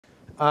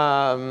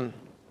And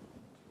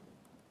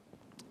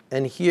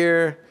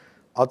here,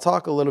 I'll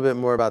talk a little bit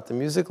more about the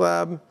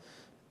Musiclab,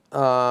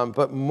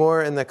 but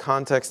more in the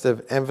context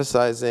of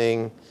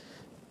emphasizing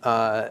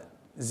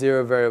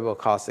zero variable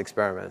cost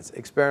experiments.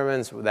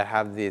 Experiments that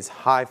have these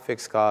high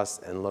fixed costs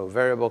and low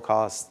variable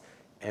costs,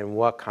 and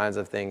what kinds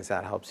of things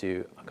that helps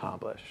you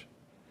accomplish.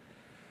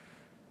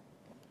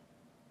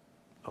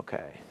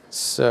 Okay,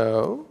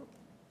 so,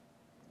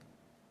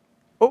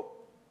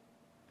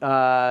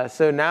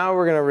 so now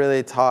we're going to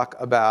really talk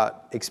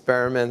about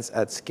experiments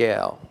at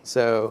scale.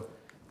 So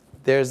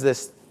there's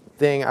this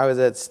thing, I was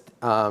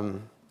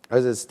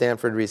at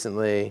Stanford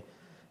recently,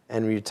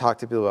 and we talked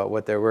to people about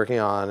what they're working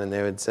on, and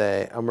they would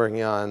say, I'm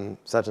working on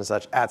such and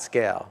such at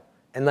scale.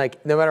 And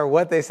like, no matter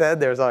what they said,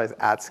 there was always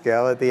at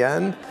scale at the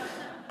end.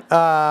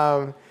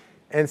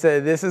 And so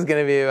this is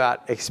going to be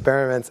about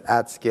experiments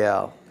at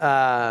scale.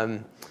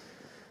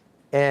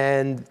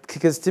 And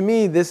because to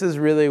me, this is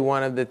really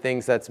one of the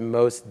things that's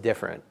most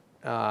different,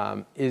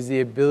 is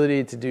the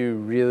ability to do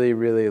really,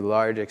 really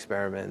large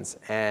experiments.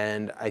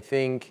 And I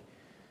think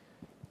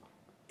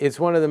it's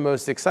one of the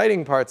most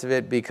exciting parts of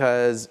it,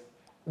 because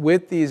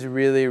with these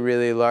really,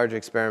 really large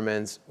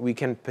experiments, we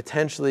can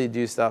potentially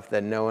do stuff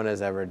that no one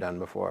has ever done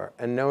before,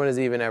 and no one has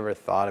even ever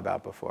thought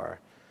about before.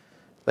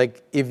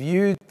 Like, if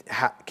you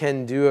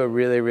can do a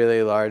really,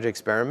 really large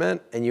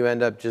experiment, and you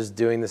end up just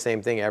doing the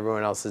same thing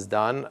everyone else has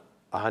done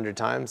 100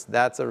 times,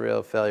 that's a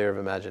real failure of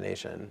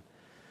imagination.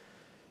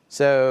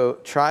 So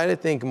try to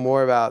think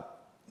more about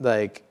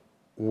like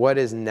what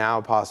is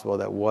now possible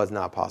that was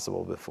not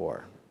possible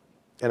before.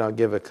 And I'll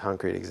give a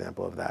concrete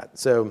example of that.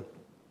 So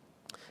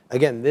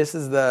again, this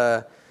is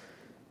the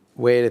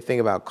way to think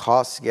about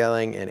cost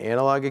scaling in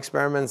analog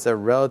experiments. They're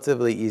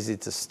relatively easy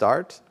to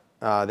start.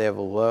 They have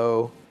a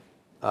low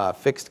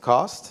fixed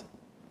cost.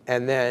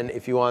 And then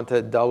if you want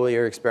to double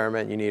your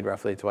experiment, you need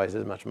roughly twice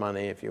as much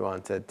money. If you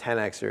want to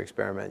 10x your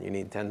experiment, you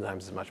need 10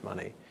 times as much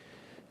money.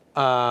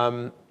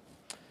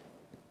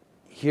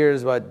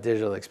 Here's what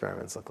digital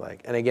experiments look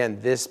like. And again,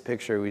 this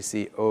picture we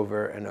see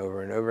over and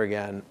over and over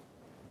again.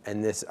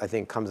 And this, I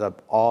think, comes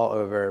up all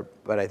over,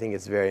 but I think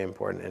it's very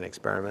important in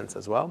experiments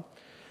as well.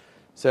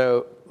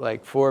 So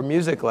like for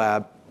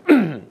Musiclab,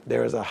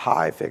 there was a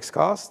high fixed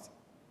cost,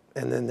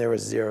 and then there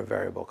was zero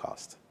variable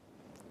cost.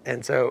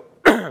 And so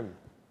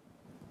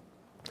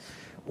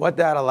what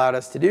that allowed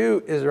us to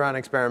do is run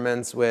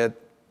experiments with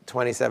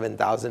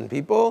 27,000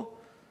 people,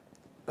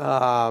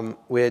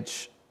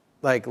 which,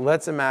 like,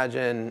 let's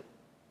imagine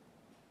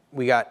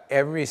we got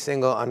every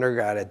single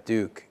undergrad at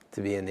Duke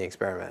to be in the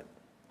experiment.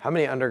 How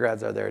many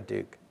undergrads are there at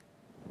Duke?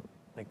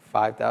 Like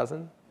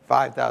 5,000?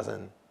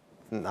 5,000,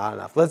 not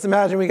enough. Let's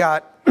imagine we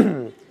got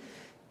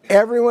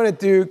everyone at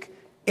Duke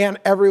and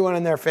everyone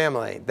in their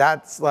family.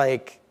 That's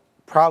like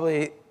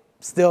probably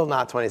still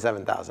not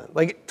 27,000.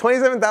 Like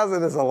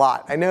 27,000 is a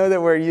lot. I know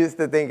that we're used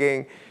to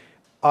thinking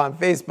on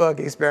Facebook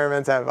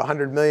experiments have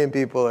 100 million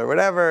people or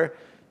whatever.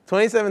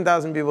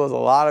 27,000 people is a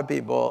lot of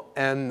people,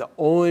 and the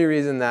only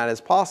reason that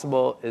is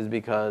possible is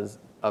because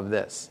of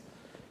this.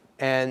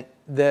 And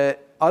the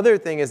other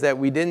thing is that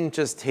we didn't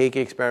just take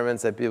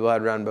experiments that people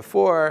had run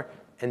before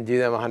and do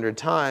them 100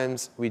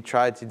 times. We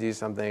tried to do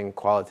something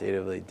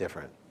qualitatively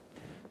different.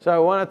 So I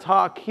want to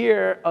talk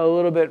here a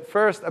little bit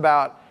first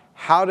about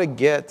how to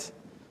get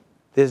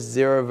this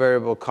zero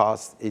variable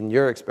cost in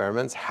your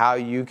experiments, how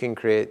you can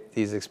create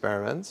these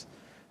experiments,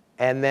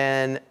 and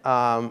then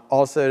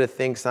also to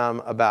think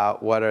some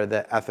about what are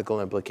the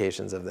ethical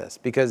implications of this.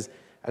 Because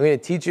I'm going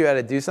to teach you how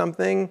to do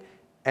something,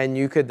 and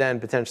you could then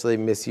potentially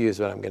misuse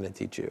what I'm going to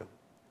teach you.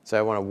 So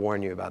I want to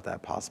warn you about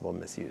that possible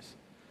misuse.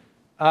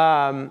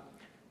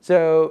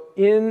 So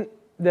in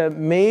the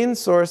main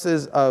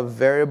sources of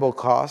variable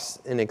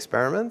costs in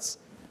experiments,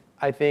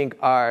 I think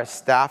are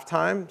staff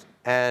time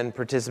and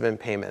participant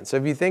payment. So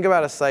if you think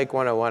about a Psych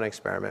 101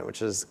 experiment,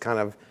 which is kind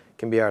of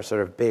can be our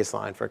sort of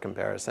baseline for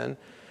comparison,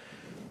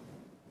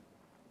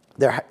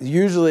 there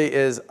usually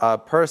is a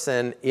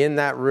person in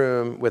that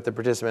room with the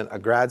participant, a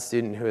grad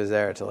student who is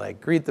there to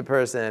like greet the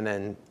person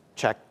and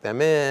check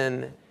them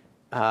in.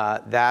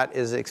 That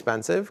is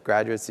expensive.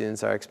 Graduate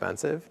students are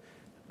expensive.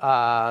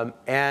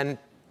 And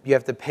you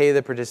have to pay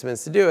the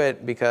participants to do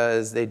it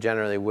because they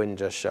generally wouldn't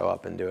just show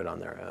up and do it on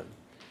their own.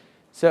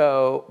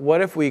 So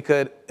what if we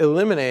could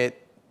eliminate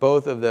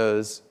both of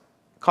those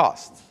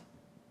costs?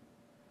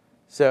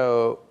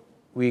 So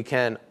we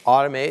can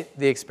automate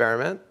the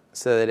experiment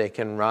so that it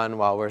can run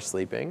while we're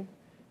sleeping.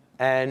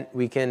 And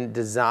we can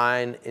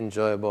design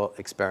enjoyable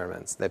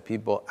experiments that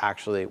people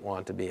actually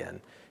want to be in.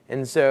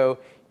 And so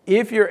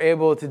if you're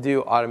able to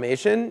do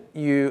automation,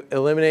 you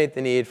eliminate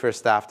the need for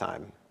staff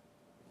time.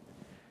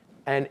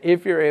 And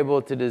if you're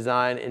able to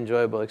design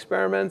enjoyable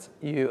experiments,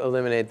 you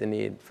eliminate the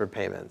need for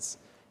payments.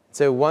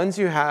 So once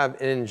you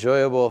have an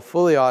enjoyable,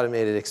 fully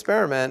automated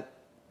experiment,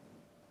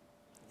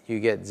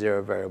 you get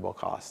zero variable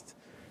cost.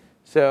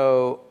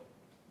 So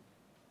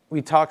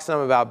we talked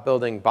some about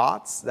building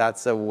bots.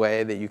 That's a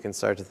way that you can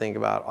start to think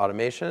about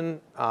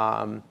automation.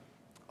 A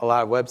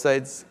lot of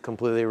websites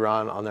completely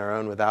run on their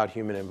own without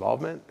human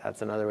involvement.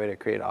 That's another way to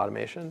create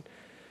automation.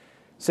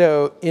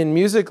 So in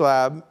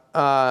Musiclab,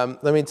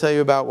 let me tell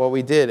you about what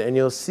we did. And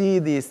you'll see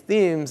these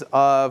themes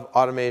of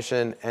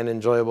automation and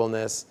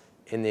enjoyableness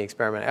in the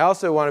experiment. I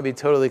also want to be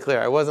totally clear.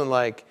 I wasn't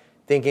like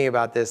thinking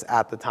about this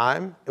at the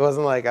time. It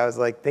wasn't like I was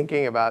like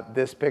thinking about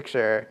this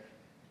picture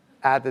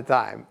at the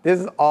time. This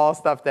is all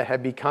stuff that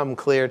had become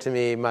clear to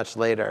me much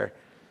later.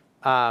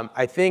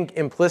 I think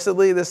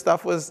implicitly this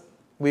stuff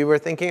we were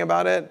thinking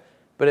about it,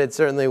 but it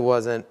certainly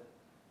wasn't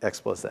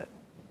explicit.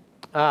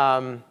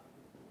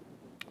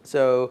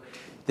 So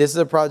this is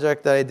a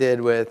project that I did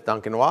with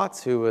Duncan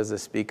Watts, who was a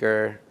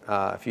speaker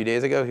a few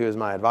days ago. He was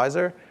my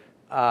advisor.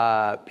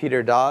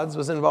 Peter Dodds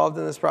was involved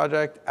in this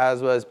project,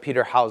 as was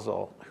Peter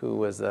Housel, who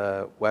was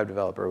a web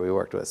developer we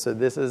worked with. So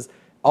this is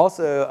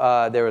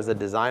also, there was a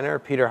designer.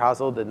 Peter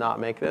Housel did not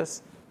make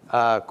this.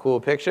 Cool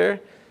picture.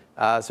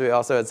 So we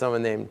also had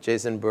someone named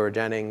Jason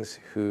Boer-Jennings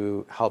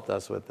who helped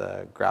us with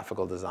the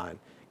graphical design.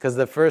 Because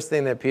the first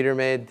thing that Peter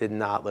made did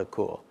not look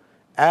cool.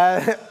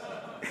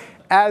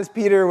 As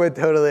Peter would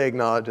totally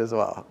acknowledge as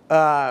well.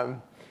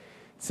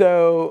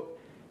 So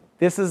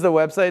this is the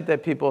website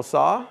that people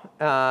saw.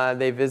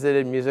 They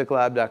visited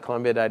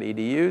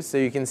musiclab.columbia.edu. So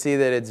you can see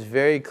that it's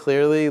very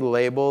clearly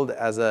labeled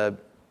as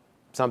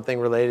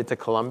something related to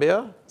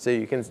Columbia.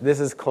 So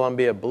this is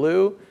Columbia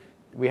Blue.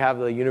 We have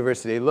the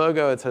university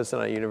logo. It's hosted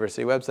on a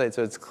university website.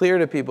 So it's clear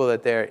to people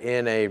that they're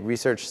in a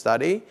research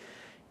study.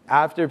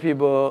 After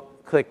people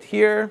clicked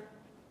here,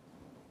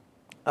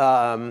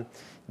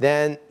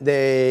 then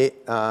they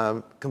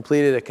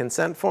completed a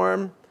consent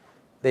form.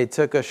 They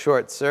took a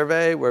short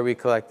survey where we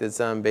collected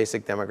some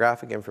basic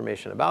demographic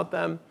information about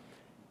them.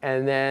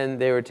 And then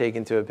they were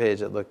taken to a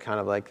page that looked kind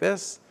of like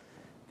this.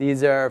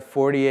 These are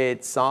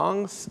 48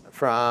 songs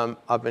from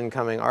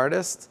up-and-coming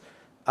artists.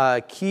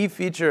 A key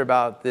feature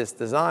about this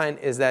design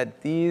is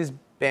that these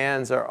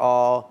bands are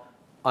all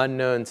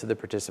unknown to the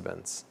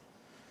participants.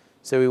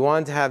 So we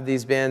wanted to have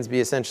these bands be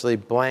essentially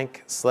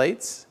blank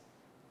slates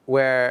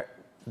where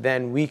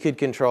then we could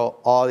control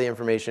all the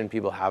information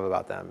people have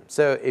about them.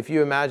 So if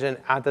you imagine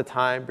at the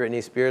time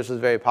Britney Spears was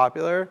very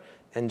popular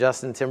and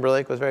Justin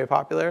Timberlake was very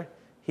popular,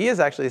 he is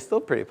actually still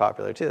pretty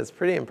popular too. That's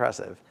pretty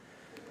impressive.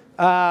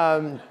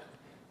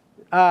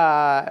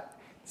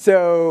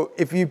 So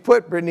if you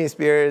put Britney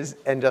Spears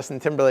and Justin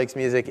Timberlake's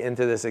music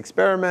into this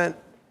experiment,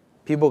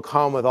 people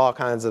come with all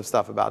kinds of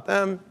stuff about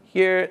them.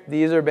 Here,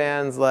 these are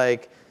bands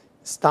like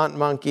Stunt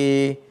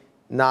Monkey,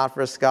 Not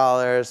for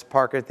Scholars,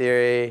 Parker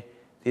Theory.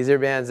 These are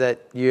bands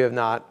that you have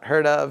not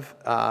heard of.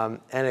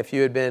 And if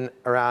you had been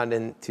around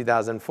in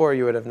 2004,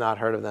 you would have not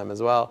heard of them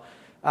as well.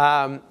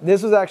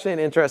 This was actually an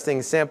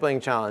interesting sampling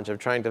challenge of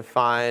trying to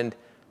find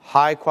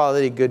high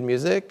quality, good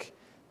music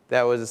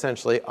that was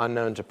essentially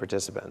unknown to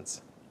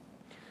participants.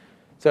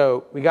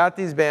 So we got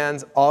these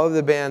bands. All of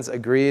the bands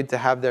agreed to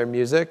have their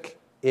music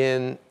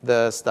in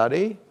the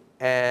study.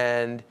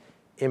 And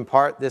in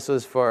part, this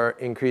was for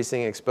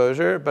increasing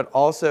exposure. But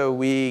also,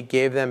 we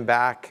gave them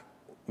back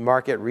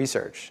market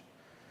research.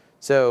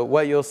 So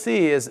what you'll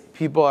see is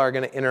people are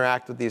going to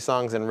interact with these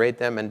songs and rate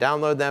them and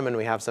download them. And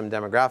we have some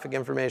demographic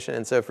information.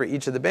 And so for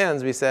each of the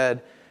bands, we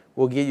said,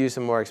 we'll get you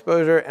some more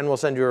exposure. And we'll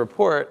send you a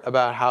report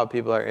about how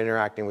people are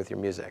interacting with your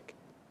music.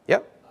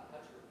 Yep?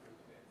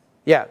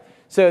 Yeah.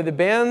 So the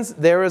bands,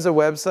 there was a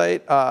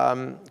website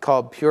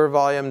called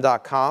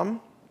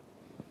purevolume.com,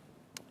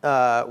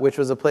 which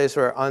was a place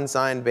where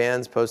unsigned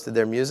bands posted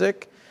their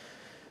music.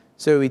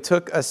 So we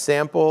took a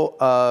sample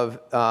of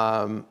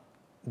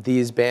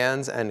these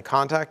bands and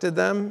contacted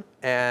them,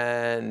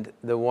 and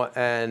the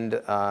ones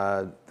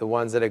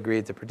that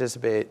agreed to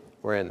participate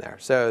were in there.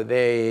 So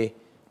they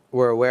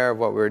were aware of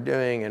what we were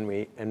doing, and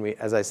we,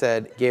 as I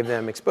said, gave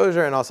them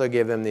exposure and also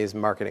gave them these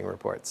marketing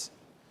reports.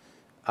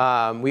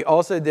 We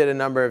also did a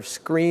number of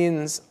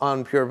screens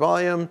on Pure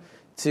Volume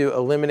to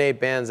eliminate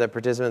bands that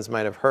participants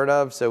might have heard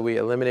of. So we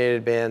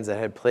eliminated bands that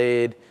had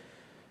played.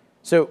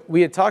 So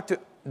we had talked to,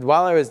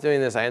 while I was doing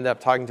this, I ended up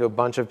talking to a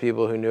bunch of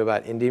people who knew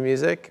about indie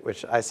music,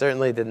 which I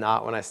certainly did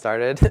not when I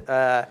started.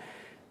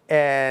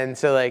 And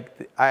so I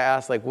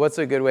asked, what's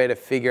a good way to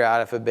figure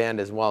out if a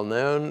band is well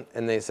known?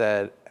 And they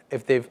said,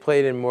 if they've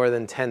played in more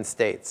than 10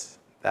 states,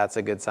 that's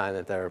a good sign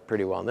that they're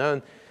pretty well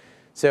known.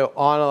 So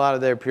on a lot of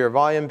their Pure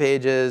Volume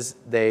pages,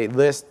 they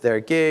list their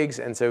gigs,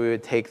 and so we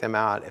would take them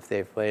out if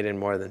they've played in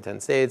more than 10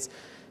 states.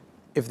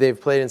 If they've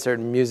played in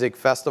certain music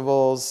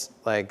festivals,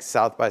 like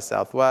South by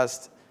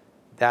Southwest,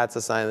 that's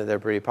a sign that they're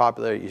pretty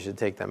popular. You should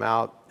take them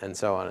out, and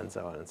so on and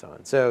so on and so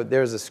on. So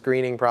there's a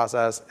screening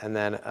process and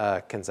then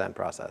a consent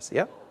process.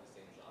 Yep?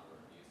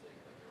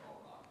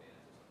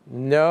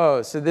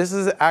 No, so this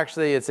is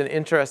actually, it's an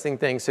interesting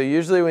thing. So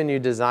usually when you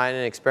design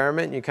an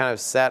experiment, you kind of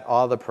set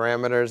all the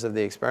parameters of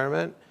the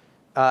experiment.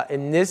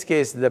 In this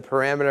case, the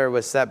parameter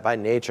was set by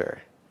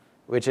nature,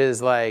 which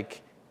is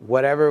like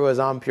whatever was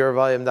on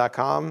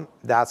purevolume.com,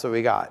 that's what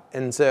we got.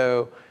 And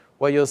so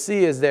what you'll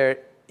see is there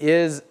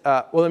is,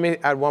 well, let me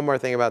add one more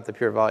thing about the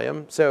Pure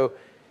Volume. So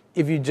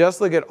if you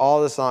just look at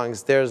all the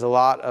songs, there's a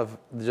lot of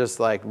just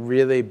like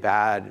really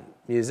bad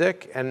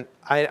music. And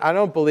I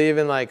don't believe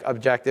in like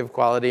objective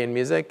quality in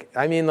music.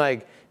 I mean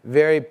like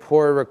very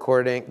poor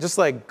recording, just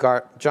like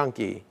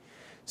junky.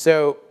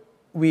 So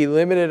we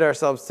limited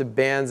ourselves to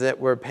bands that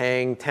were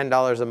paying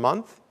 $10 a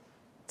month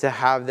to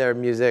have their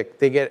music.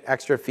 They get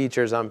extra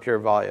features on pure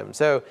volume.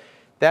 So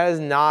that is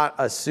not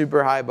a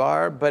super high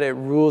bar, but it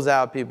rules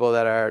out people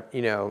that are,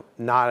 you know,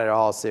 not at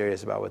all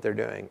serious about what they're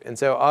doing. And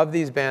so of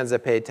these bands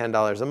that pay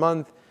 $10 a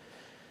month,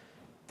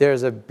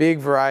 there's a big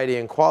variety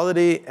in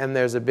quality, and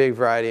there's a big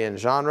variety in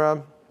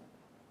genre.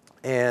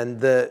 And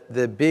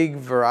the big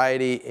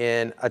variety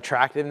in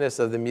attractiveness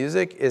of the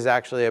music is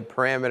actually a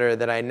parameter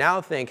that I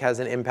now think has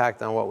an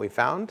impact on what we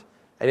found.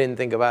 I didn't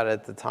think about it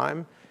at the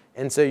time.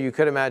 And so you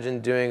could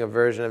imagine doing a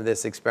version of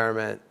this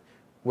experiment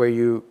where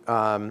you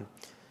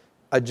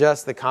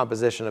adjust the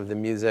composition of the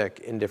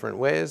music in different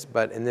ways,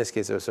 but in this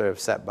case, it was sort of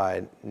set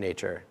by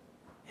nature.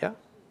 Yeah?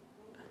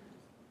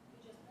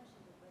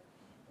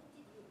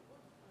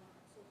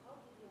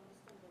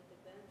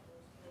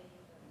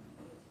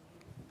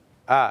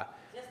 Yeah.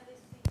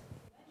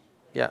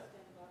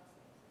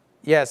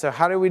 Yeah, so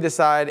how do we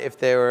decide if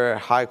they were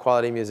high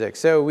quality music?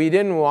 So we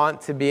didn't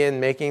want to be in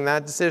making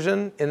that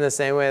decision in the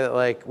same way that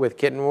like with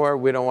Kitten War,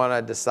 we don't want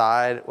to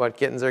decide what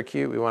kittens are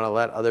cute. We want to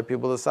let other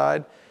people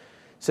decide.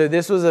 So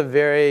this was a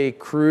very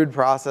crude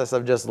process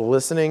of just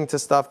listening to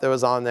stuff that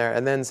was on there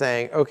and then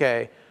saying,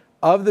 okay,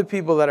 of the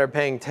people that are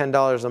paying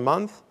 $10 a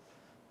month,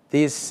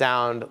 these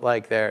sound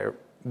like they're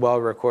well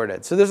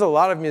recorded. So there's a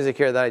lot of music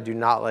here that I do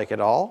not like at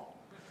all.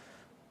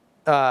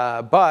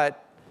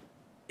 But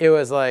it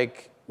was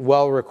like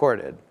well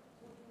recorded.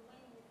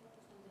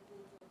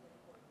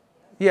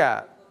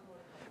 Yeah.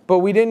 But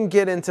we didn't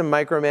get into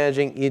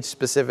micromanaging each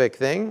specific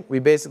thing. We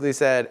basically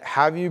said,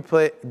 are you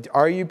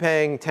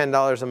paying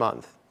 $10 a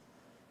month?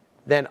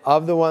 Then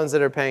of the ones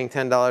that are paying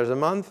 $10 a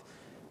month,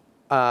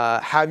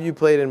 have you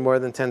played in more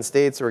than 10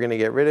 states? We're going to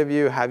get rid of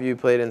you. Have you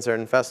played in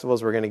certain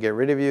festivals? We're going to get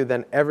rid of you.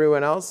 Then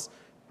everyone else,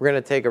 we're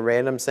going to take a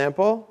random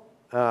sample,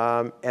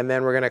 and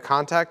then we're going to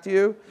contact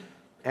you.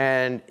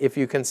 And if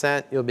you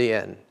consent, you'll be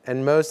in.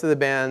 And most of the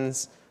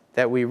bands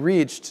that we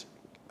reached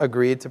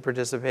agreed to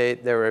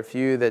participate. There were a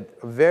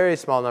very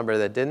small number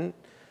that didn't.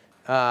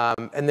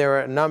 And there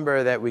were a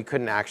number that we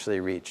couldn't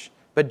actually reach.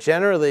 But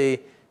generally,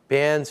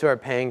 bands who are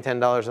paying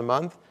 $10 a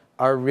month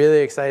are really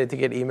excited to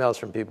get emails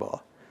from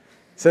people.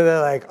 So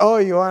they're like, oh,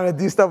 you want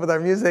to do stuff with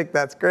our music?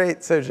 That's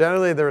great. So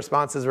generally, the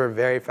responses were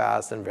very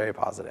fast and very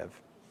positive.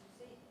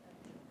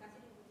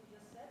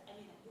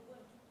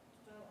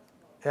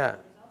 Yeah.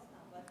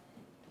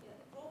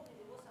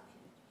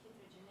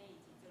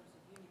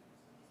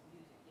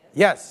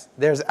 Yes,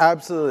 there's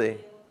absolutely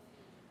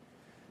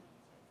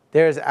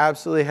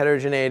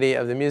heterogeneity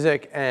of the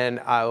music, and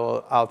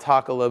I'll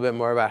talk a little bit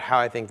more about how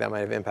I think that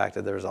might have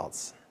impacted the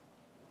results.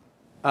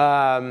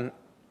 So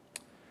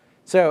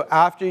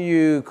after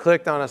you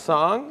clicked on a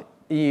song,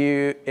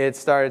 it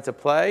started to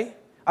play.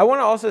 I want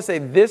to also say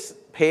this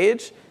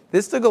page,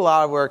 this took a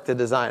lot of work to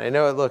design. I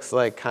know it looks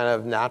like kind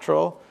of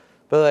natural,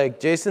 but like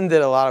Jason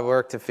did a lot of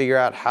work to figure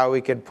out how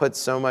we could put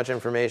so much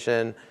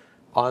information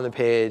on the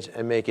page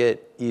and make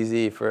it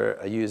easy for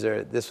a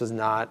user. This was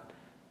not,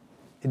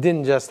 it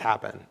didn't just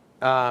happen.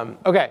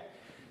 Okay,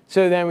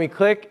 so then we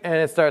click and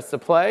it starts to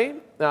play.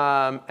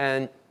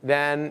 And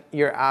then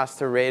you're asked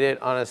to rate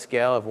it on a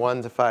scale of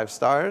 1 to 5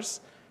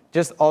 stars.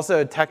 Just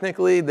also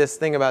technically, this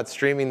thing about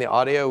streaming the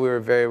audio, we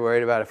were very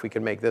worried about if we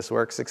could make this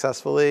work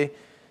successfully.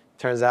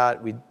 Turns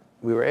out we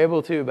were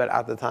able to, but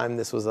at the time,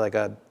 this was like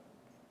a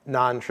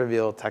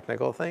non-trivial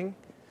technical thing.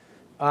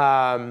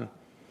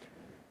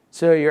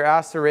 So you're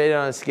asked to rate it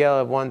on a scale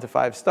of 1 to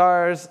 5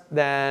 stars.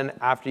 Then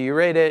after you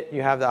rate it,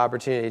 you have the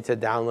opportunity to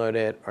download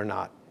it or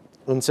not.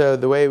 And so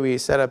the way we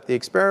set up the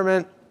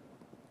experiment,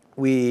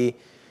 we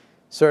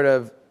sort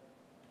of,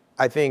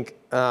 I think,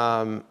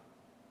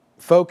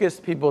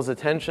 focused people's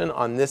attention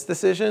on this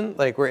decision.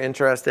 Like, we're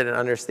interested in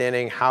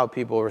understanding how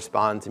people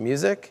respond to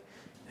music.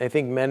 I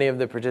think many of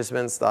the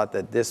participants thought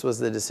that this was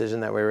the decision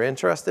that we were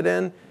interested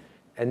in,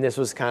 and this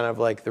was kind of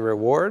like the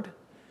reward.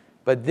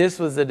 But this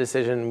was the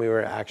decision we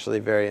were actually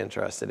very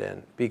interested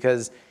in,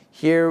 because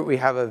here we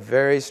have a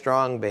very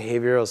strong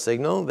behavioral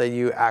signal that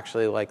you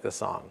actually like the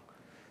song.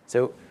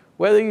 So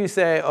whether you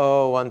say,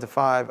 oh, 1 to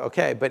 5,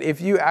 OK. But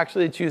if you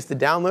actually choose to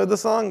download the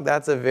song,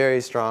 that's a very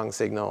strong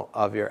signal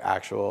of your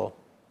actual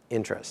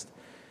interest.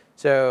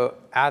 So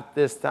at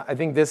this time, I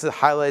think this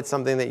highlights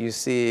something that you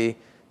see,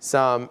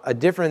 a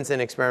difference in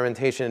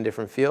experimentation in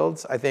different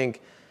fields. I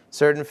think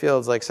certain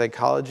fields like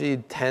psychology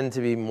tend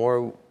to be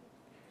more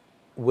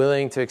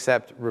willing to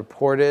accept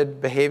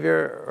reported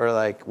behavior or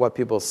like what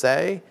people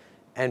say.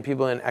 And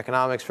people in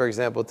economics, for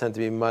example, tend to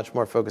be much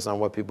more focused on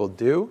what people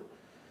do.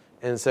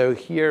 And so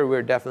here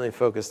we're definitely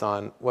focused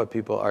on what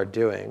people are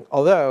doing.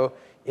 Although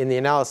in the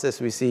analysis,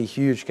 we see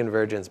huge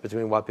convergence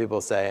between what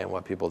people say and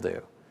what people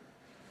do.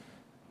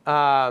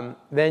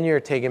 Then you're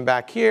taken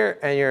back here,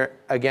 and you're,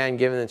 again,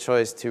 given the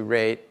choice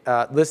to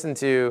listen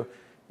to,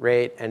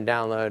 rate, and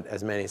download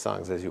as many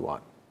songs as you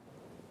want.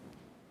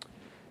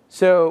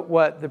 So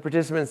what the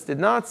participants did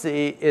not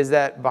see is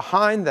that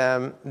behind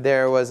them,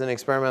 there was an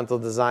experimental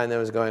design that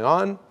was going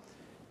on.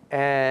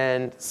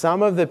 And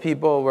some of the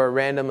people were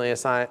randomly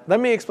assigned. Let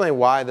me explain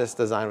why this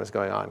design was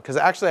going on. Because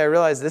actually, I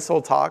realized this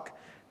whole talk,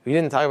 we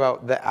didn't talk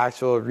about the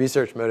actual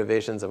research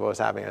motivations of what was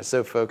happening. I was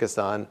so focused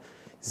on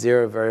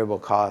zero variable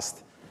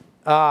cost.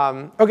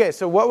 OK,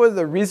 so what were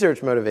the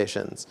research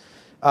motivations?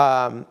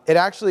 It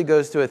actually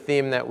goes to a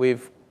theme that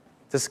we've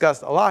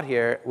discussed a lot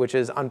here, which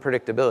is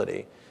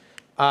unpredictability.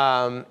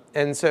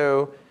 And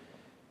so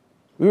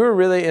we were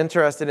really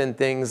interested in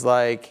things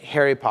like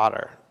Harry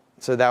Potter.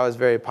 So that was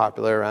very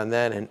popular around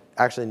then. And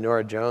actually,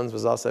 Norah Jones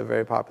was also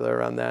very popular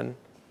around then.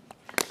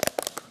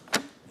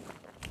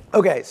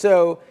 OK,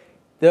 so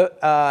the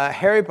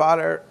Harry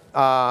Potter,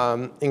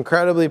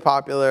 incredibly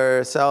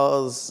popular,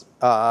 sells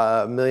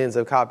millions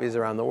of copies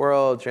around the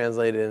world,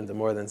 translated into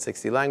more than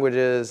 60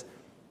 languages.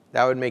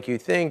 That would make you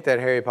think that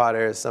Harry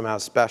Potter is somehow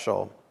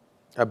special,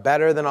 or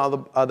better than all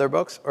the other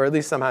books, or at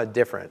least somehow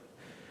different.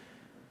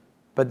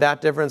 But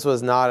that difference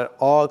was not at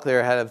all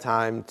clear ahead of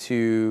time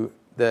to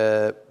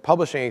the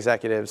publishing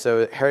executive.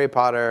 So Harry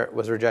Potter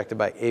was rejected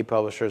by 8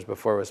 publishers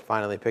before it was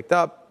finally picked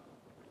up.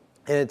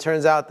 And it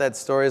turns out that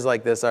stories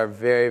like this are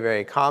very,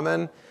 very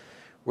common,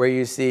 where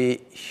you see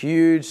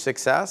huge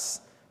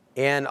success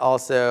and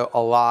also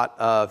a lot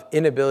of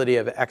inability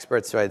of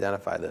experts to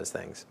identify those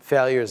things,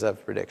 failures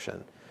of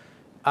prediction.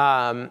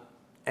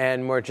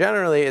 And more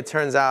generally, it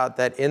turns out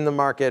that in the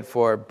market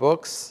for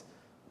books,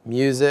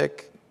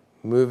 music,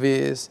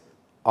 movies,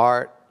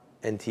 art,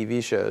 and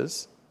TV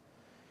shows,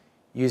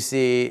 you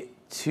see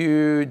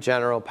 2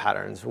 general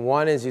patterns.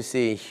 One is you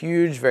see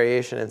huge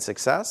variation in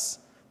success.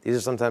 These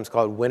are sometimes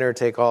called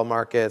winner-take-all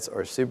markets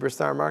or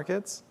superstar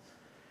markets.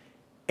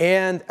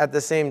 And at the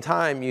same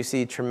time, you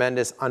see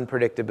tremendous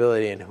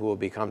unpredictability in who will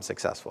become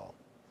successful.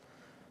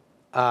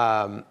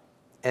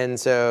 And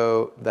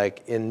so,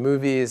 like in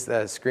movies,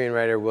 the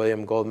screenwriter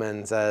William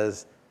Goldman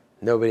says,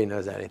 nobody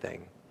knows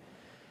anything.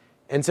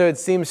 And so it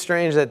seems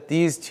strange that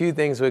these 2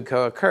 things would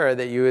co-occur,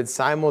 that you would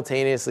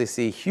simultaneously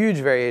see huge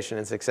variation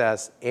in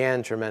success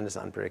and tremendous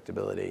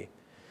unpredictability.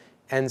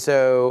 And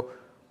so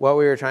what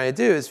we were trying to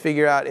do is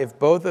figure out if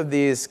both of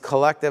these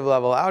collective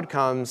level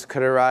outcomes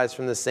could arise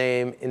from the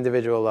same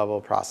individual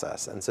level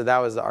process. And so that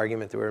was the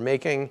argument that we were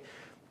making,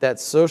 that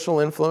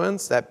social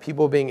influence, that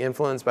people being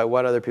influenced by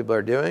what other people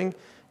are doing,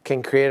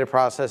 can create a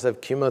process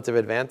of cumulative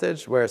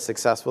advantage where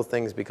successful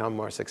things become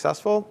more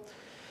successful.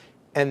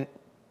 And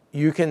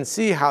you can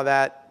see how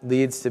that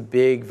leads to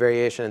big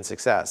variation in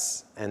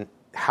success, and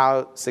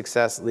how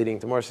success leading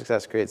to more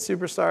success creates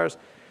superstars.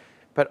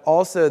 But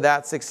also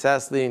that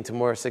success leading to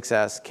more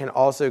success can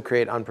also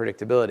create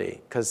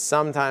unpredictability, because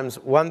sometimes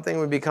one thing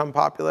would become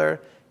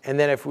popular, and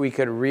then if we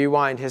could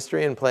rewind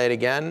history and play it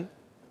again,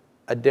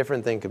 a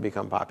different thing could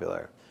become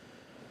popular.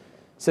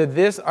 So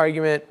this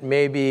argument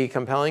may be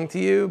compelling to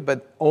you,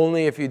 but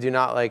only if you do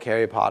not like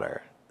Harry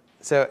Potter.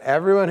 So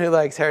everyone who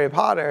likes Harry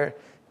Potter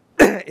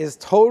is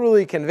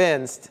totally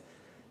convinced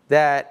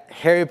that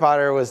Harry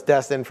Potter was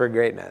destined for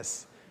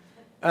greatness.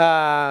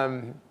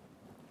 And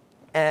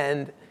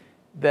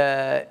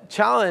the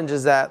challenge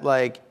is that,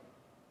 like,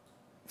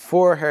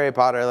 for Harry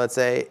Potter, let's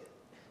say,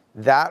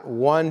 that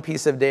one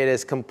piece of data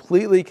is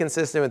completely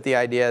consistent with the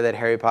idea that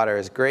Harry Potter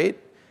is great,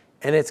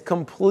 and it's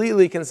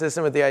completely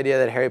consistent with the idea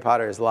that Harry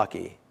Potter is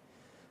lucky.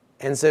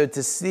 And so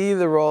to see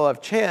the role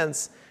of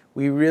chance,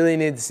 we really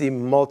need to see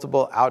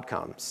multiple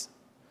outcomes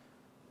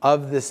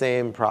of the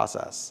same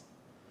process.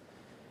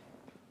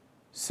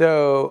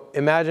 So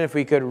imagine if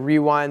we could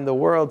rewind the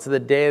world to the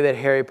day that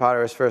Harry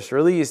Potter was first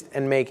released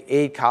and make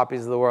 8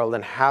 copies of the world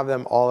and have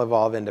them all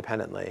evolve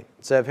independently.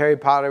 So if Harry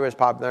Potter was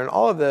popular in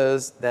all of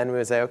those, then we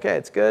would say, OK,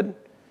 it's good.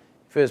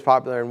 If it was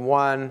popular in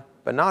one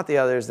but not the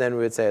others, then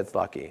we would say it's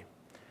lucky.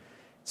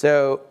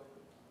 So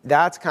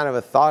that's kind of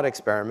a thought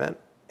experiment.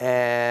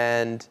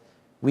 And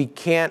we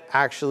can't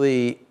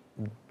actually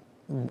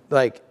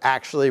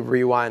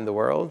rewind the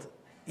world.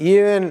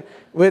 Even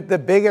with the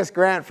biggest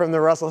grant from the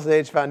Russell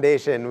Sage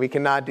Foundation, we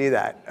cannot do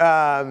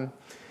that.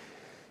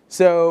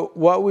 So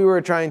what we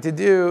were trying to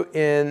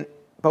do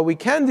but we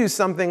can do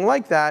something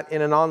like that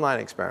in an online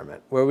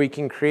experiment, where we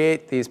can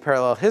create these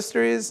parallel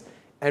histories,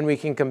 and we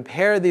can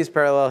compare these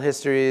parallel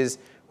histories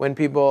when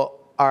people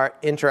are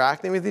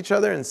interacting with each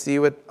other and see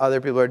what other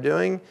people are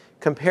doing,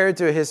 compared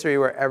to a history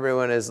where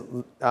everyone is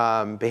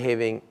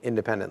behaving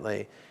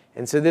independently.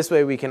 And so this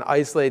way we can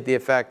isolate the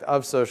effect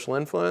of social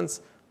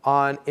influence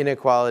on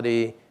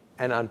inequality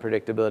and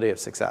unpredictability of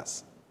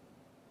success.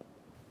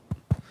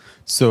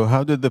 So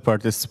how did the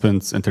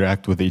participants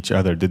interact with each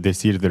other? Did they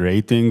see the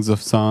ratings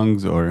of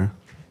songs, or?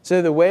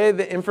 So the way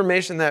the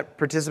information that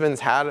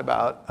participants had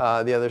about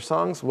the other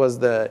songs was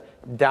the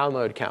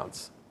download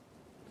counts.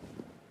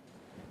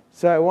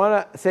 So I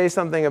want to say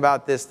something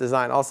about this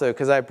design also,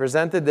 because I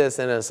presented this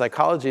in a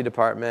psychology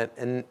department,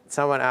 and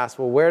someone asked,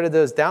 well, where did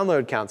those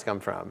download counts come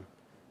from?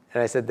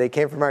 And I said, they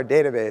came from our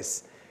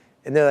database.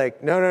 And they're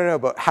like, no,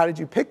 but how did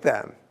you pick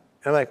them?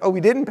 And I'm like, oh,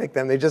 we didn't pick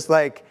them. They just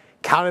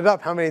counted up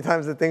how many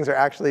times the things are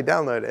actually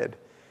downloaded.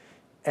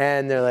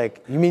 And they're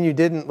like, you mean you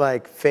didn't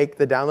fake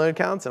the download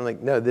counts? And I'm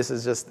like, no, this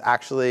is just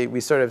actually, we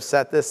sort of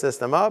set this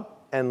system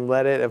up and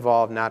let it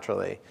evolve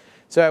naturally.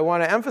 So I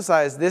want to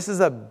emphasize this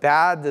is a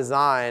bad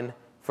design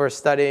for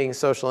studying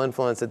social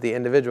influence at the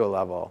individual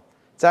level.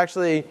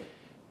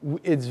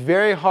 It's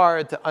very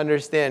hard to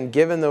understand,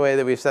 given the way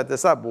that we've set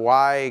this up,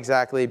 why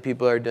exactly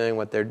people are doing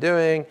what they're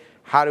doing.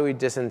 How do we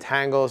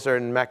disentangle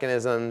certain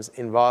mechanisms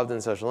involved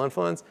in social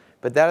influence?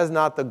 But that is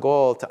not the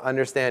goal, to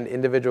understand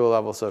individual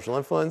level social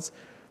influence.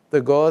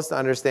 The goal is to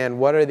understand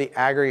what are the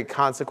aggregate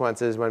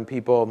consequences when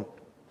people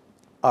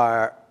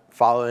are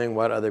following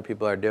what other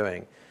people are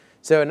doing.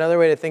 So another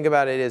way to think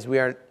about it is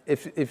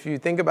if you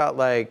think about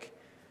I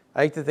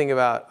like to think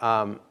about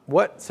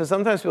so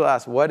sometimes people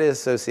ask, what is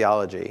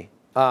sociology?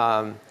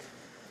 And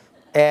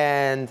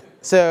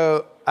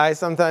so I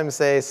sometimes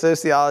say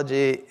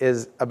sociology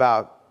is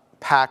about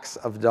packs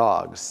of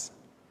dogs.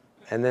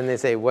 And then they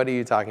say, what are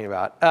you talking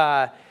about?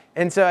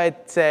 And so I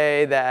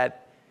say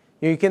that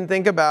you can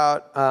think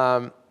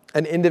about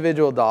an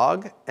individual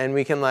dog, and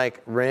we can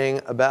ring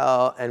a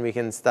bell, and we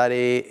can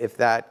study if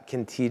that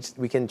can teach,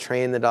 we can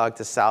train the dog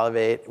to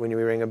salivate when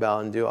we ring a bell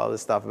and do all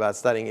this stuff about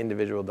studying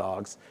individual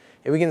dogs.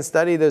 And we can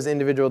study those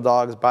individual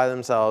dogs by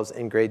themselves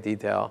in great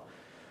detail.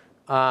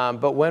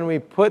 But when we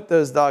put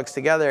those dogs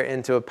together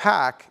into a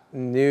pack,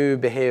 new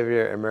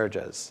behavior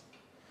emerges.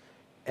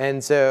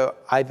 And so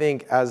I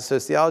think as a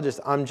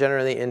sociologist, I'm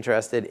generally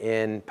interested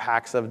in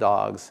packs of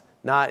dogs,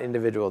 not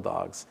individual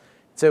dogs.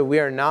 So we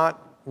are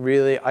not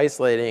really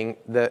isolating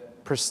the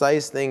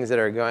precise things that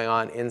are going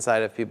on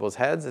inside of people's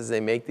heads as they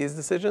make these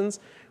decisions.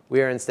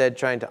 We are instead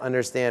trying to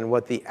understand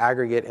what the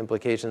aggregate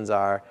implications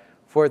are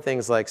for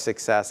things like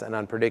success and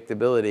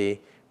unpredictability,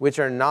 which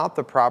are not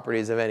the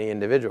properties of any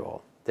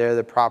individual. They're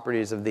the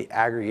properties of the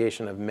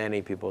aggregation of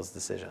many people's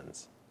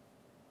decisions.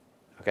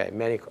 Okay,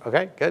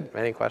 good.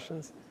 Many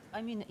questions?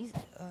 I mean,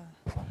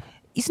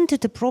 isn't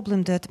it a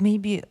problem that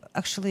maybe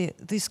actually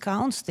these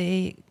counts,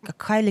 they are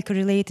highly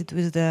correlated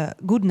with the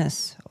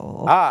goodness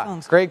of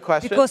songs? Great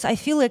question. Because I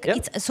feel like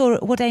it's, so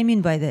what I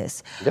mean by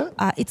this,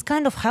 it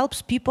kind of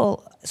helps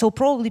people, so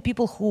probably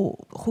people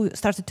who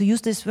started to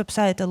use this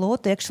website a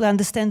lot, they actually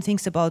understand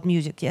things about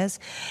music, yes?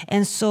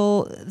 And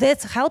so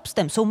that helps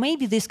them. So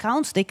maybe these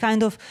counts, they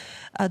kind of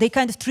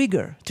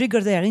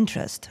trigger their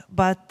interest,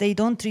 but they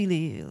don't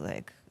really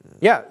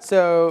Yeah,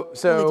 so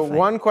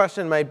one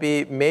question might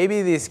be,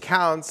 maybe these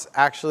counts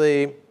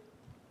actually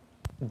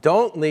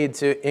don't lead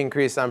to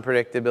increased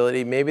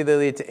unpredictability. Maybe they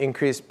lead to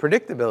increased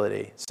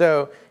predictability.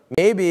 So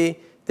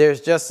maybe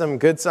there's just some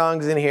good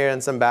songs in here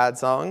and some bad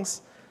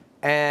songs.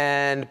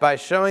 And by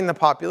showing the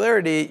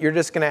popularity, you're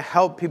just going to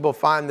help people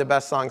find the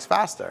best songs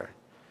faster.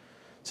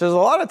 So there's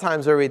a lot of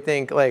times where we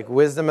think,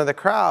 wisdom of the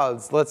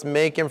crowds. Let's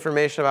make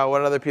information about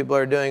what other people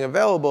are doing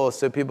available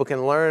so people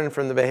can learn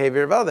from the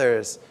behavior of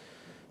others.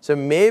 So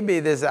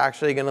maybe this is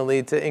actually going to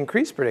lead to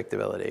increased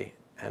predictability.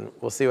 And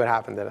we'll see what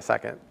happens in a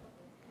second.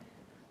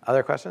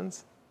 Other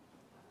questions?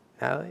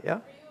 Natalie, yeah? Are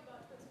you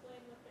about to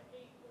explain what the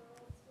 8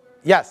 worlds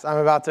were? Yes, I'm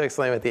about to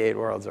explain what the 8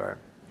 worlds were.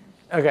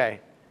 OK.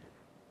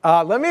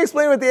 Let me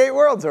explain what the 8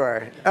 worlds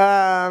were.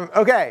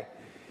 OK.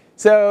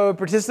 So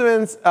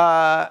participants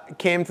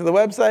came to the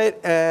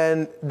website,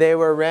 and they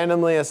were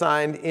randomly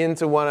assigned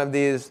into one of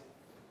these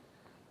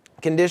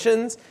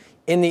conditions.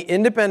 In the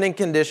independent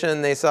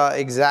condition, they saw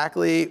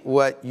exactly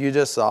what you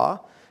just saw,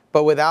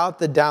 but without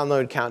the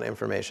download count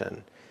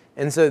information.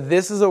 And so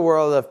this is a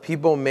world of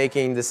people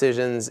making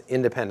decisions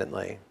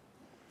independently.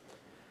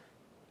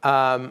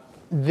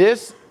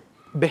 This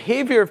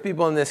behavior of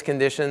people in these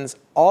conditions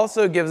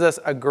also gives us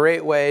a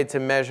great way to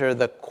measure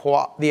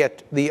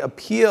the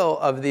appeal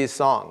of these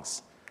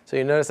songs. So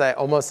you notice I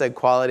almost said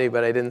quality,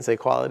 but I didn't say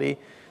quality.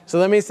 So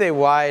let me say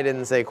why I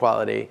didn't say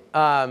quality.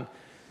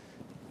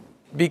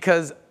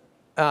 Because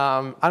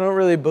I don't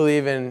really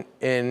believe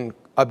in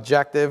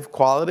objective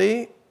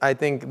quality. I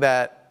think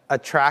that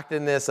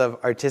attractiveness of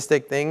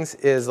artistic things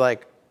is a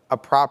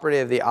property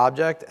of the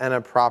object and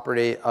a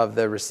property of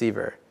the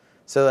receiver.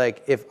 So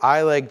if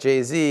I like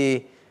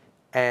Jay-Z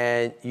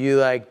and you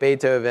like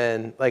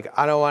Beethoven,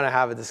 I don't want to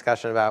have a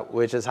discussion about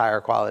which is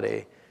higher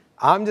quality.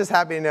 I'm just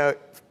happy to know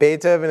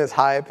Beethoven is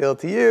high appeal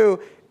to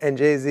you and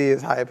Jay-Z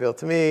is high appeal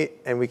to me,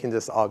 and we can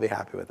just all be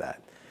happy with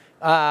that.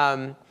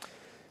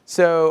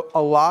 So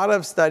a lot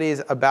of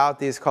studies about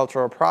these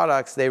cultural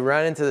products, they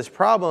run into this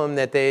problem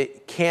that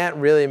they can't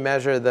really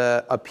measure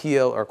the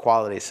appeal or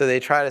quality. So they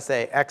try to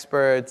say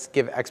experts,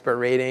 give expert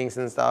ratings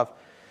and stuff.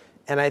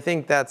 And I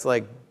think that's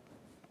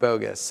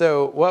bogus.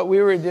 So what we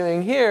were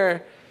doing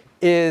here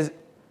is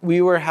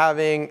we were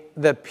having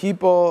the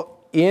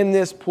people in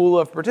this pool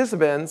of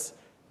participants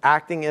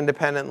acting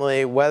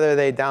independently, whether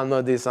they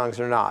download these songs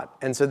or not.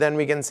 And so then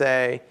we can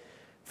say,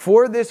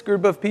 for this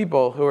group of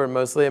people who are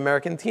mostly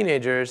American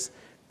teenagers,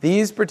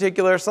 these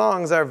particular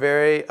songs are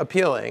very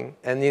appealing,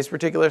 and these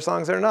particular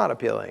songs are not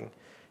appealing.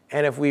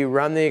 And if we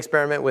run the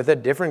experiment with a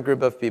different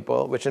group of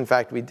people, which in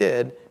fact we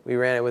did, we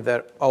ran it with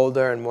an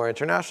older and more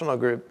international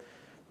group,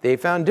 they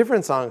found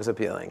different songs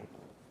appealing.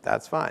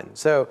 That's fine.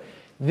 So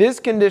this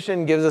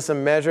condition gives us a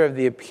measure of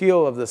the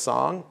appeal of the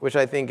song, which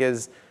I think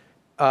is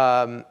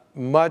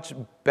much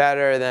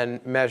better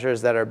than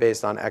measures that are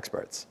based on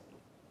experts.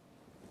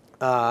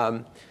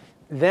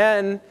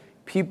 then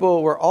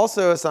people were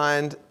also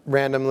assigned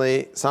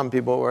randomly, some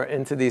people were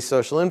into these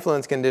social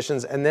influence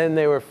conditions, and then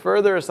they were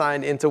further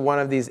assigned into one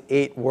of these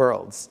 8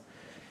 worlds.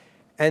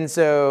 And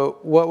so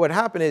what would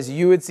happen is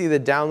you would see the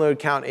download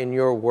count in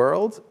your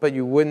world, but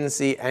you wouldn't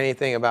see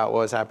anything about what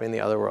was happening in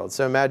the other world.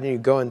 So imagine you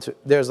go into,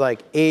 there's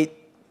like 8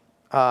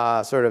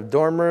 sort of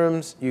dorm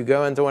rooms. You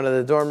go into one of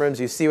the dorm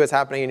rooms, you see what's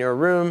happening in your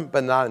room,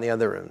 but not in the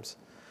other rooms.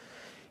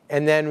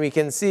 And then we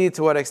can see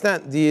to what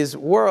extent these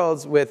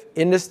worlds with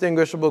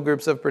indistinguishable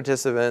groups of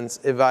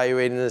participants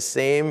evaluating the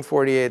same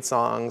 48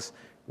 songs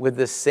with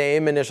the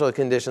same initial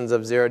conditions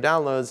of 0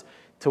 downloads,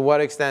 to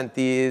what extent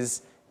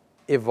these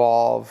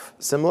evolve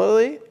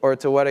similarly, or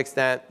to what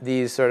extent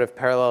these sort of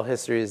parallel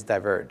histories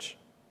diverge.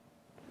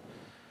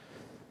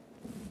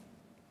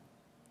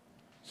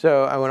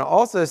 So I want to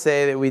also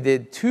say that we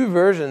did 2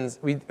 versions.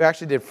 We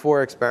actually did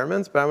 4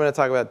 experiments, but I'm going to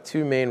talk about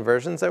 2 main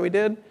versions that we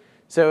did.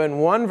 So in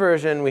one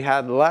version, we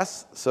had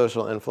less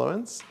social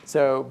influence.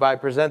 So by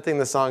presenting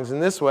the songs in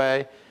this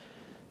way,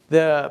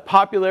 the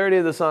popularity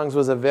of the songs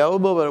was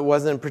available, but it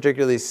wasn't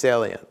particularly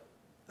salient.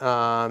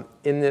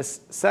 In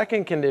this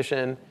second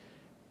condition,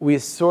 we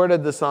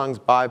sorted the songs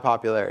by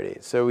popularity.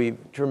 So we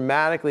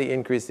dramatically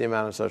increased the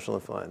amount of social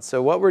influence.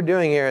 So what we're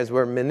doing here is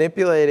we're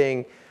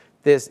manipulating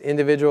this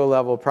individual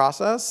level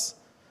process,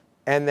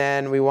 and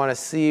then we want to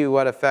see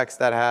what effects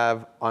that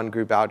have on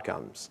group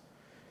outcomes.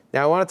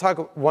 Now I want to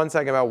talk 1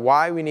 second about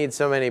why we need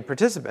so many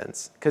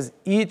participants, because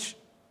each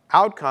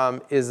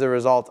outcome is the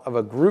result of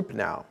a group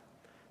now,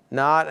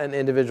 not an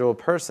individual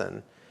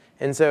person.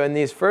 And so in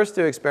these first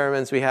 2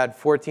 experiments, we had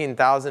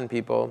 14,000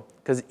 people,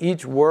 because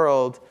each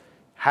world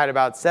had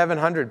about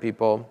 700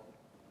 people.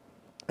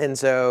 And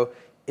so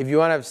if you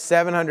want to have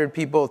 700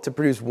 people to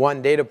produce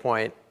 1 data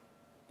point,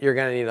 you're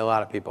going to need a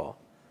lot of people.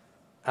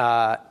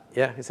 Yeah,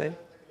 Hussein?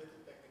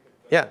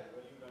 Yeah.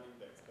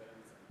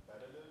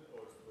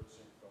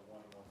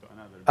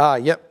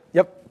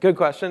 Yep, good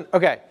question.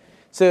 OK,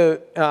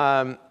 so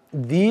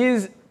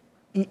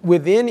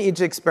within each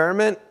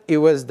experiment, it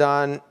was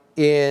done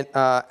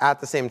at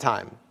the same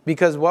time.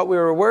 Because what we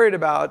were worried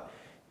about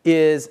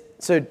is,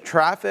 so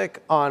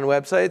traffic on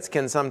websites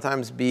can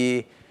sometimes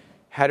be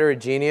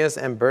heterogeneous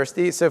and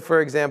bursty. So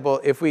for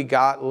example, if we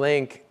got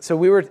link, so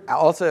we were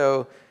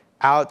also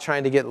out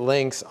trying to get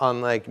links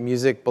on like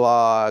music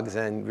blogs,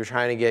 and we're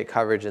trying to get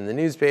coverage in the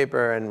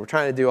newspaper, and we're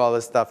trying to do all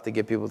this stuff to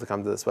get people to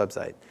come to this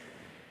website.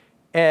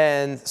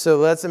 And so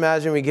let's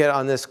imagine we get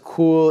on this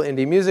cool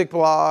indie music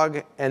blog,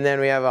 and then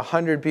we have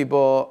 100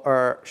 people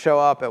show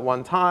up at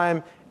one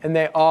time, and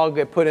they all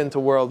get put into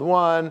World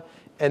 1,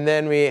 and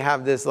then we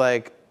have this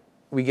like,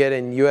 we get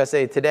in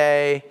USA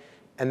Today,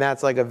 and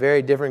that's like a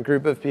very different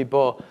group of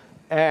people,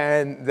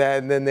 and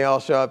then they all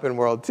show up in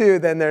World 2,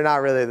 then they're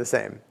not really the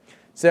same.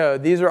 So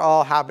these are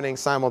all happening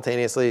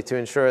simultaneously to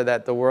ensure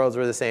that the worlds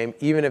were the same,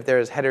 even if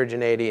there's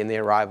heterogeneity in the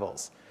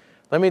arrivals.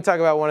 Let me talk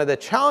about one of the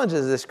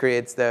challenges this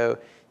creates, though,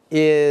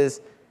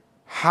 is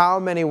how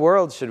many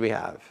worlds should we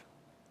have?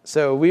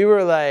 So we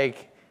were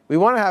like, we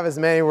want to have as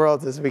many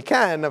worlds as we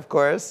can, of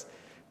course,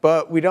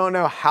 but we don't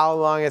know how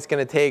long it's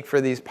going to take for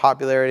these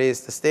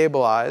popularities to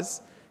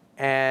stabilize.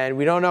 And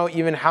we don't know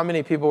even how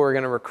many people we're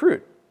going to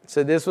recruit.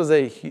 So this was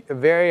a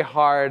very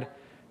hard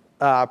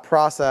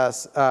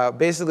process.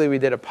 Basically, we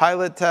did a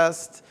pilot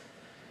test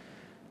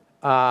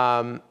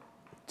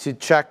to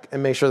check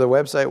and make sure the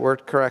website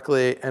worked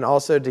correctly, and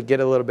also to get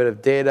a little bit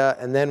of data.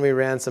 And then we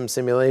ran some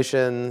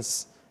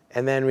simulations,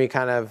 and then we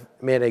kind of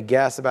made a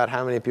guess about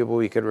how many people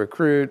we could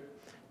recruit.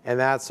 And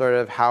that's sort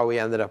of how we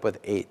ended up with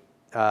 8.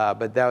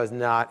 But that was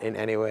not in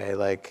any way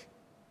like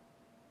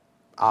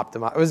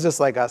optimized. It was just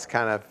like us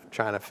kind of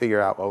trying to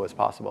figure out what was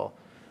possible.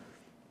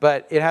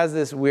 But it has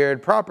this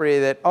weird property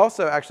that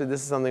also, actually,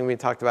 this is something we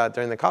talked about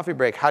during the coffee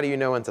break. How do you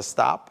know when to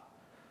stop?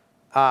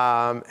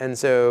 And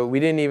so we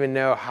didn't even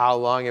know how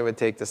long it would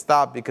take to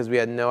stop, because we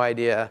had no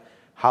idea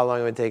how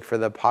long it would take for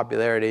the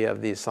popularity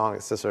of these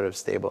songs to sort of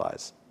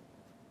stabilize.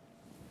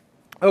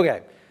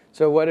 OK,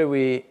 so what did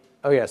we?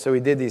 Oh yeah, so we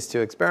did these 2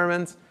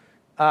 experiments.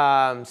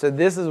 So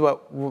this is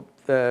what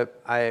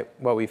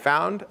we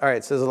found. All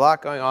right, so there's a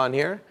lot going on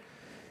here.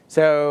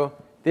 So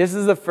this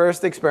is the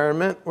first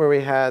experiment where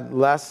we had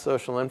less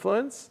social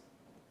influence,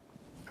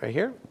 right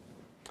here.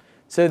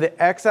 So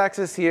the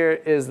x-axis here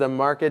is the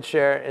market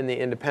share in the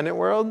independent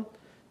world.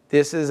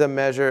 This is a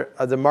measure,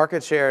 the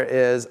market share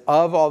is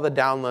of all the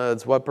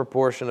downloads, what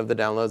proportion of the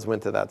downloads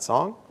went to that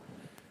song.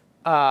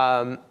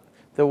 The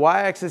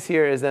y-axis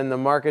here is then the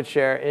market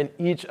share in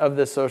each of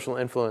the social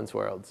influence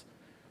worlds.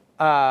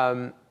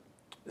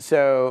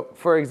 So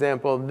for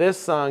example, this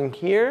song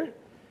here,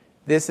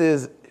 this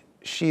is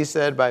She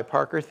Said by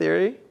Parker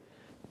Theory.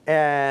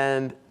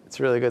 And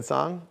it's a really good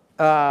song.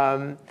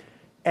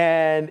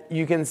 And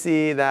you can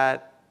see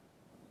that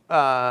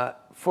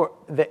for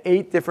the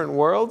 8 different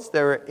worlds,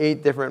 there were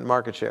 8 different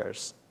market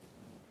shares.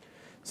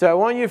 So I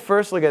want you to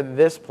first look at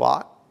this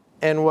plot.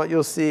 And what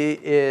you'll see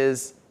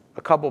is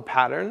a couple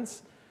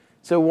patterns.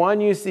 So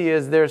one you see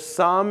is there's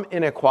some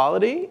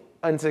inequality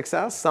in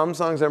success. Some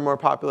songs are more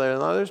popular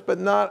than others, but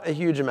not a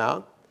huge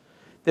amount.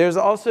 There's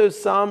also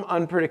some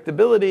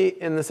unpredictability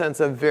in the sense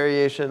of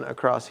variation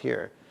across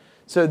here.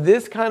 So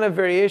this kind of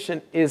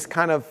variation is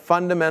kind of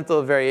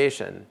fundamental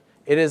variation.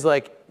 It is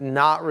like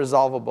not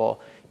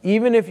resolvable.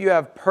 Even if you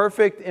have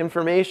perfect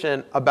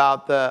information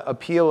about the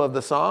appeal of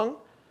the song,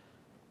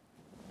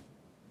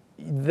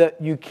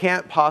 you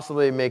can't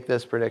possibly make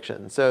this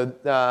prediction.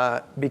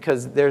 So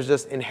because there's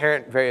just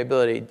inherent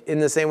variability. In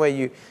the same way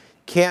you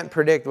can't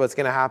predict what's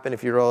going to happen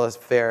if you roll a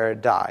fair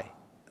die.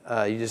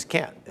 You just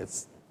can't.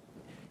 It's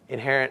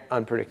inherent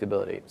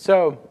unpredictability.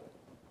 So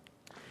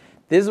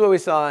this is what we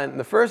saw in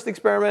the first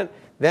experiment.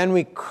 Then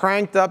we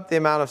cranked up the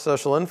amount of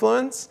social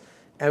influence.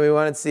 And we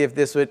wanted to see if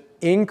this would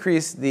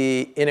increase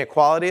the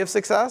inequality of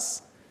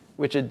success,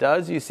 which it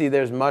does. You see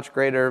there's much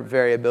greater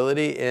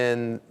variability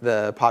in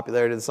the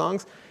popularity of the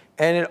songs.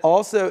 And it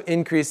also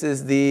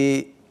increases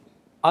the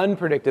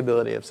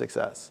unpredictability of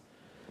success.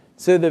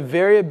 So the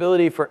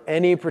variability for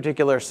any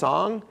particular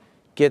song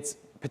gets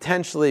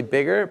potentially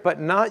bigger, but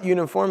not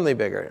uniformly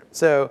bigger.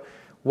 So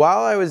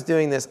while I was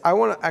doing this,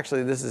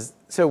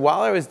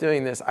 while I was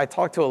doing this, I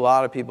talked to a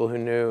lot of people who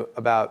knew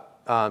about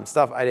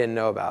stuff I didn't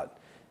know about.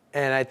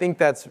 And I think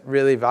that's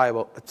really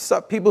valuable. So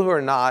people who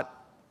are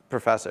not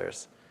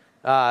professors.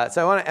 So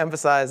I want to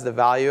emphasize the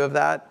value of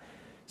that.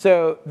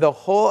 So the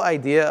whole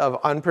idea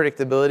of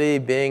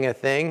unpredictability being a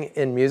thing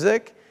in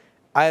music,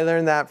 I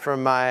learned that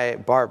from my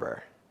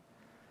barber.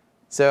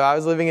 So I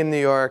was living in New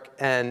York,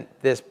 and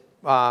this,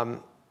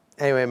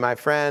 anyway, my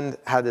friend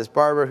had this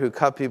barber who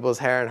cut people's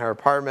hair in her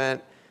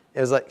apartment. It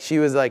was like, she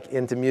was like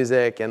into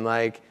music, and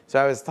like,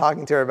 so I was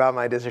talking to her about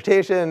my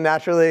dissertation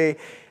naturally,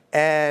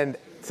 and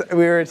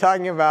we were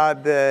talking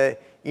about the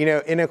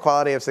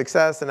inequality of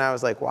success, and I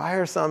was like, why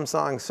are some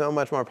songs so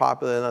much more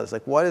popular than others?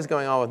 Like, what is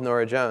going on with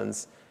Norah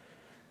Jones?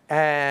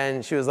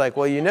 And she was like,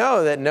 well, you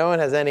know that no one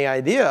has any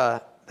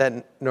idea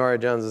that Norah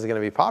Jones is going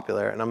to be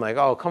popular. And I'm like,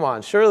 oh, come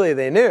on, surely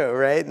they knew,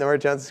 right? Norah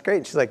Jones is great.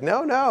 And she's like,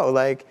 no,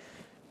 like,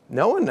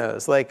 no one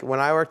knows. Like,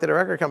 when I worked at a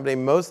record company,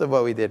 most of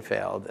what we did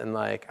failed. And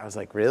like, I was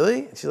like,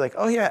 really? And she's like,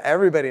 oh yeah,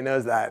 everybody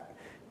knows that.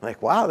 I'm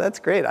like, wow, that's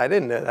great. I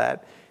didn't know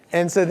that.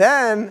 And so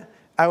then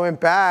I went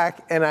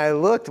back and I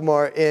looked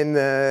more in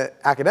the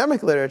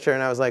academic literature,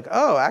 and I was like,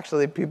 oh,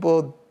 actually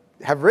people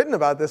have written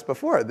about this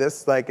before.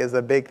 This like is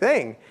a big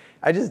thing.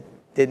 I just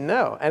didn't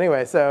know.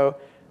 Anyway, so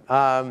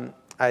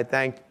I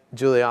thank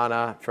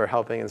Juliana for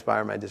helping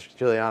inspire my district.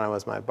 Juliana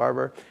was my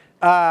barber.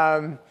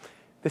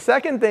 The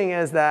second thing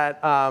is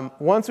that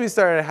once we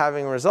started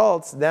having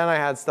results, then I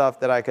had stuff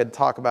that I could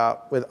talk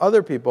about with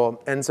other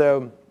people. And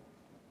so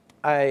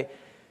I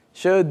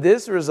showed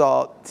this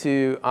result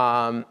to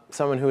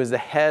someone who is the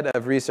head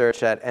of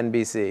research at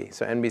NBC.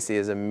 So NBC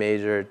is a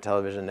major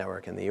television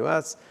network in the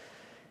US.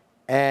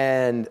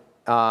 And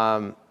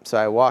so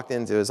I walked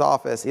into his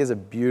office. He has a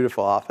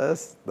beautiful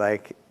office.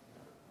 Like,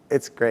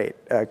 it's great,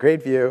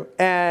 great view.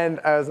 And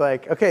I was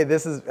like, okay,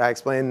 I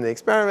explained the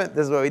experiment.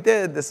 This is what we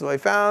did. This is what we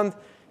found.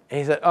 And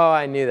he said, oh,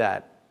 I knew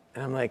that.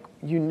 And I'm like,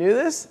 you knew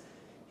this?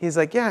 He's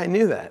like, yeah, I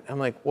knew that. I'm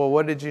like, well,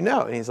 what did you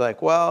know? And he's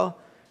like, well,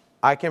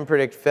 I can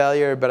predict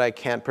failure, but I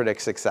can't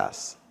predict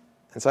success.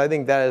 And so I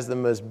think that is the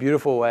most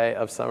beautiful way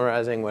of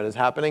summarizing what is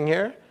happening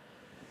here.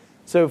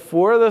 So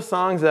for the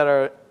songs that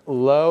are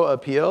low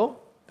appeal,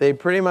 they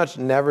pretty much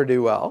never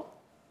do well.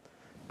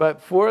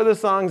 But for the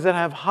songs that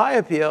have high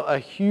appeal, a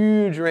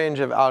huge range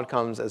of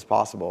outcomes is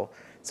possible.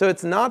 So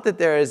it's not that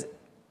there is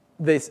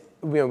this,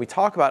 we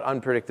talk about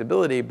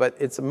unpredictability, but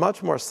it's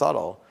much more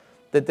subtle.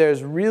 That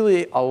there's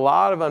really a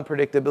lot of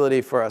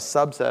unpredictability for a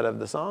subset of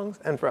the songs,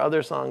 and for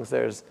other songs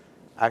there's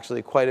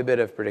actually quite a bit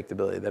of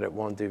predictability that it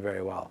won't do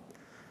very well.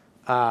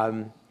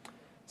 So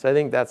I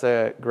think that's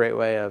a great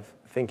way of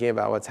thinking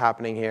about what's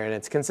happening here. And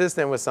it's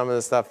consistent with some of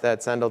the stuff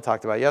that Sendel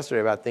talked about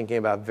yesterday about thinking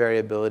about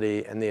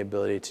variability and the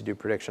ability to do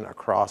prediction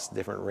across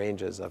different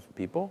ranges of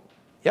people.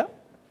 Yeah?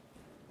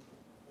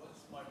 What's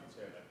market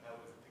share? Like, how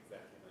is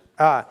it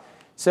exactly?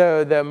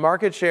 So the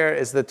market share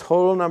is the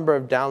total number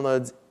of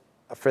downloads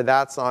for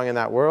that song in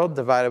that world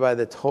divided by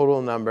the total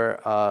number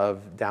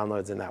of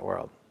downloads in that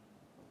world.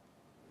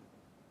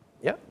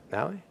 Yep,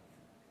 Natalie?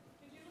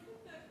 Did you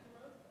look at the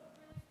growth of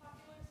really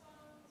popular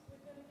songs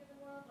within a given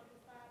world? Like,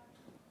 is that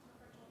a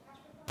virtual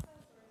attachment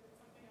process, or is it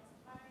something else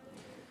entirely?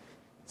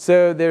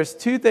 So there's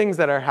two things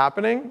that are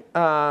happening.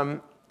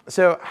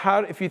 So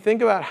if you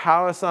think about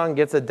how a song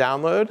gets a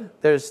download,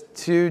 there's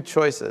two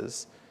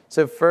choices.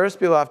 So first,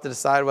 people have to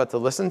decide what to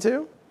listen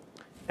to.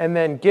 And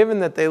then given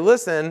that they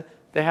listen,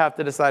 they have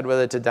to decide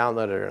whether to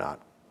download it or not.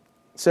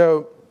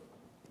 So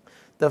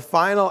the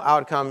final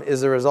outcome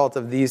is a result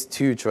of these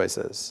two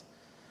choices.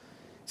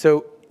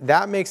 So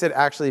that makes it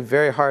actually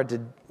very hard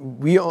to,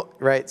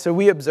 right? So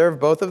we observe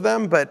both of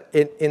them, but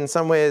in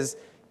some ways,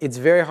 it's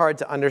very hard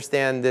to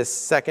understand this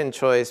second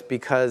choice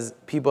because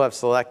people have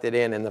selected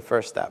in the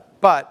first step.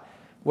 But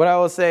what I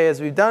will say is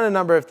we've done a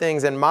number of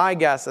things, and my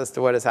guess as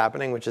to what is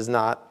happening, which is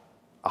not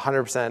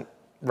 100%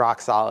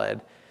 rock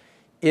solid,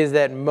 is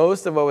that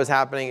most of what was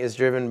happening is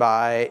driven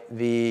by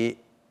the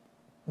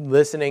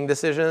listening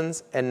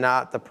decisions and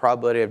not the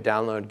probability of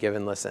download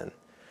given listen.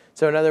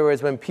 So in other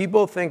words, when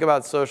people think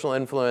about social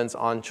influence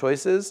on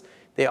choices,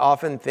 they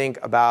often think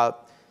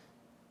about,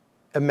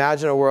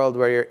 imagine a world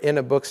where you're in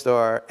a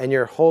bookstore and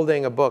you're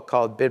holding a book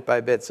called Bit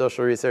by Bit: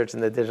 Social Research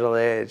in the Digital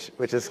Age,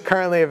 which is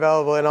currently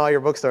available in all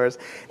your bookstores.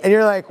 And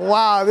you're like,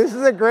 wow, this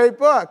is a great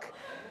book.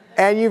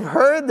 And you've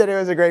heard that it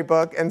was a great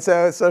book, and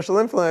so social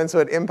influence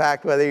would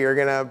impact whether you're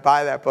going to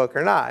buy that book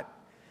or not.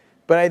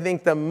 But I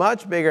think the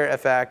much bigger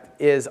effect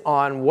is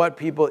on what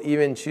people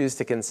even choose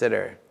to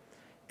consider.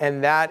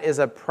 And that is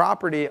a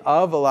property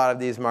of a lot of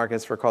these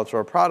markets for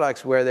cultural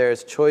products where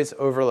there's choice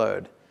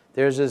overload.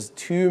 There's just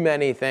too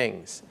many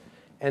things.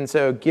 And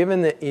so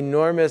given the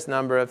enormous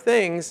number of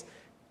things,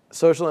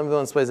 social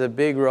influence plays a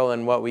big role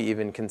in what we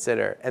even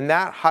consider. And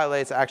that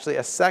highlights actually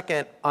a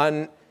second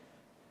hidden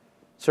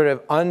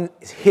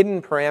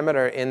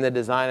parameter in the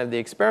design of the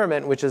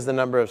experiment, which is the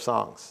number of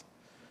songs.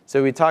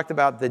 So we talked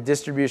about the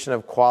distribution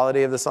of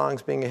quality of the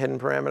songs being a hidden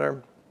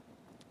parameter.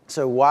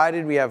 So why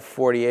did we have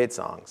 48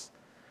 songs?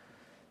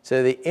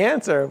 So the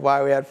answer of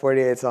why we had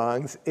 48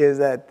 songs is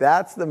that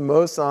that's the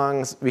most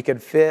songs we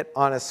could fit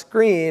on a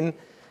screen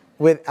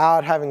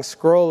without having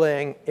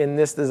scrolling in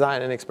this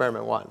design in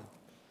experiment 1.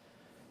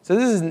 So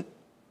this is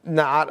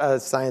not a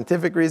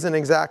scientific reason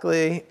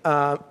exactly.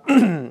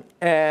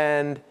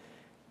 And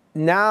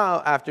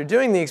now, after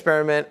doing the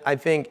experiment, I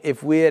think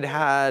if we had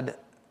had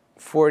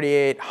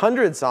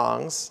 4,800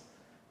 songs,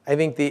 I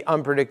think the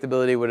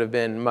unpredictability would have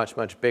been much,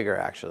 much bigger,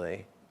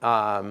 actually.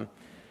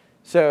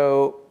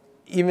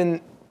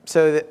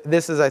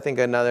 This is, I think,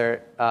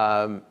 another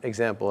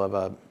example of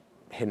a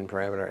hidden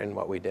parameter in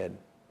what we did.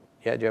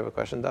 Yeah, do you have a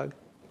question, Doug?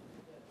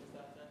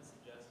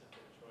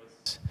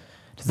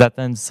 Does that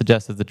then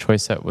suggest if the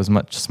choice set was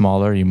much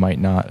smaller, you might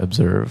not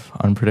observe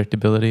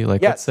unpredictability?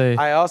 Like, yes, let's say,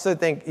 I also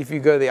think if you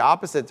go the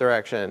opposite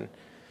direction,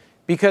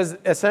 because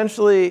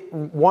essentially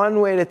one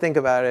way to think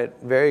about it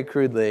very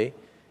crudely,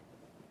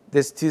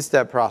 this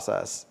two-step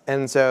process.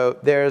 And so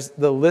there's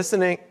the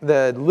listening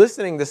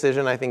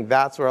decision. I think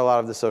that's where a lot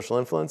of the social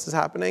influence is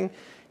happening.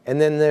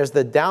 And then there's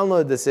the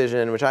download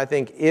decision, which I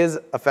think is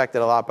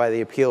affected a lot by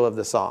the appeal of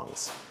the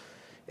songs.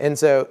 And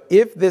so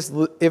if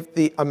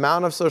the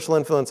amount of social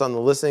influence on the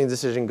listening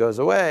decision goes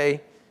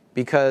away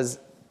because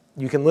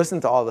you can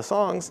listen to all the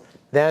songs,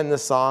 then the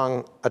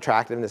song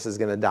attractiveness is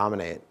going to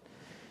dominate.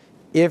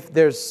 If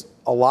there's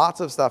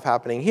lots of stuff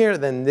happening here,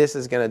 then this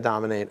is going to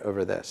dominate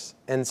over this.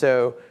 And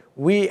so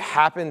we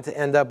happen to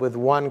end up with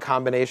one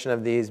combination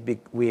of these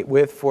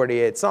with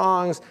 48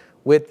 songs,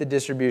 with the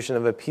distribution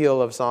of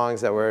appeal of songs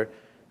that were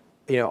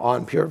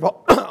on pure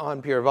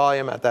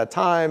volume at that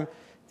time.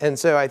 And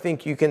so I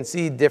think you can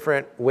see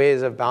different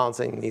ways of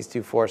balancing these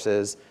two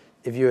forces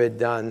if you had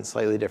done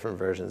slightly different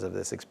versions of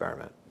this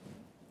experiment.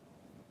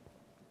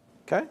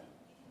 OK?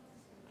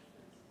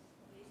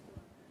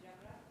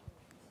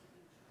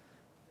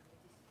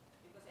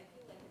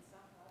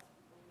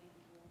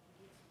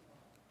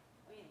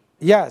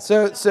 Yeah,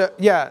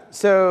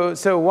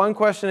 so one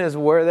question is,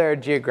 were there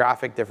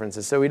geographic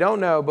differences? So we don't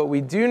know, but we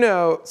do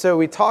know. So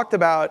we talked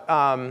about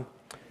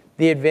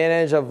the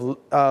advantage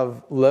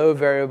of low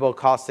variable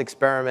cost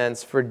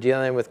experiments for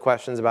dealing with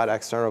questions about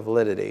external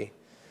validity.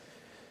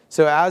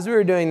 So as we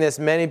were doing this,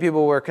 many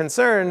people were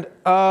concerned,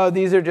 oh,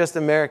 these are just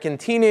American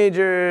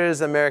teenagers.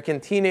 American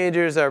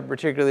teenagers are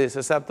particularly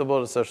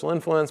susceptible to social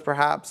influence,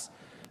 perhaps.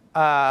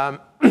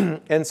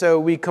 And so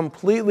we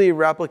completely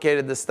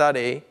replicated the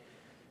study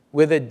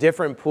with a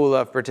different pool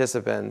of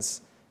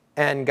participants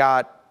and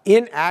got,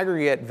 in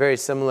aggregate, very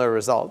similar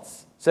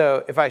results.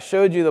 So if I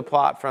showed you the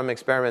plot from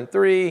experiment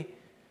 3,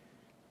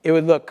 it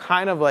would look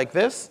kind of like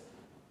this,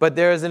 but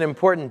there is an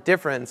important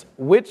difference.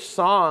 Which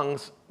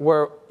songs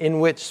were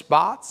in which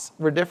spots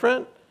were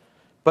different,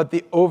 but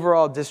the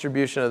overall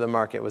distribution of the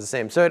market was the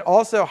same. So it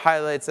also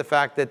highlights the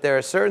fact that there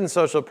are certain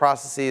social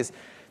processes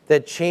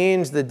that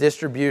change the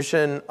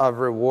distribution of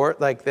reward,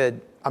 like the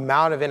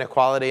amount of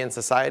inequality in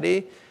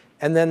society.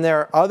 And then there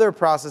are other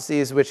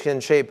processes which can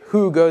shape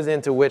who goes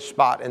into which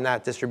spot in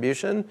that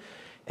distribution.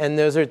 And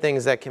those are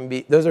things that can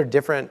be, those are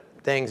different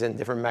things and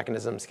different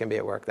mechanisms can be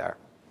at work there.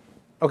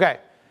 OK,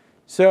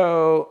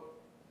 so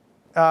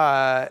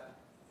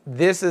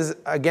this is,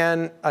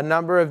 again, a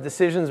number of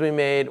decisions we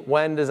made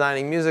when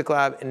designing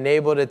Musiclab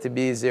enabled it to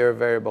be zero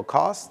variable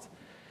cost.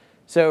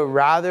 So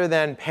rather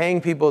than paying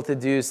people to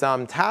do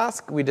some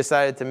task, we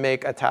decided to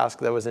make a task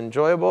that was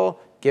enjoyable,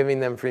 giving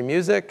them free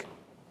music.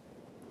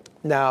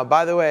 Now,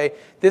 by the way,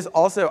 this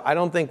also I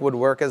don't think would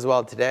work as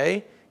well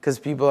today because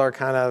people are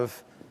kind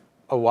of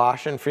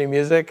awash in free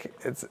music.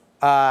 It's,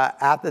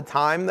 at the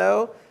time,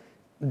 though,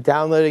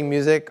 downloading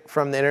music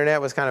from the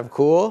internet was kind of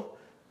cool.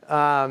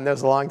 That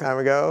was a long time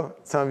ago.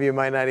 Some of you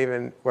might not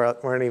even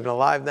weren't even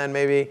alive then,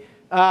 maybe.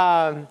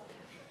 So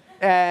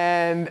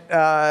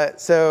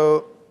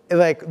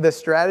like the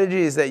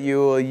strategies that you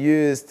will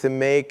use to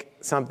make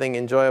something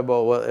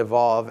enjoyable will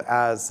evolve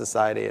as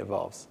society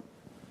evolves.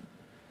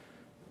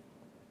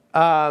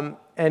 And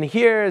And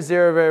here,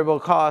 zero variable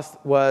cost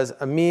was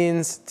a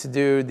means to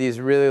do these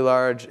really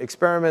large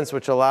experiments,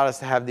 which allowed us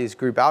to have these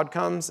group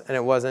outcomes. And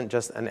it wasn't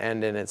just an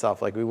end in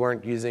itself. Like we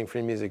weren't using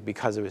free music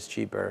because it was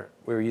cheaper.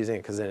 We were using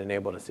it because it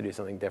enabled us to do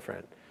something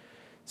different.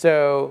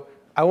 So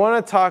I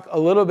want to talk a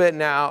little bit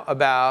now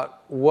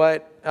about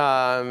what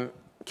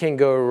can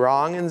go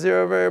wrong in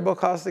zero variable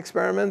cost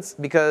experiments.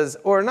 Because,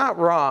 or not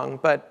wrong,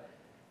 but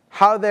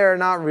how they're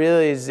not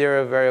really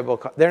zero variable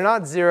cost. They're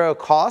not zero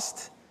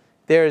cost.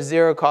 They're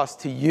zero cost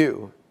to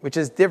you, which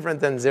is different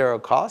than zero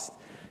cost.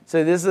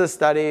 So this is a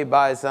study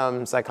by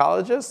some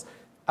psychologists.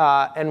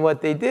 And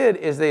what they did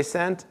is they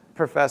sent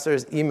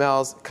professors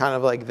emails kind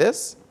of like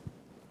this.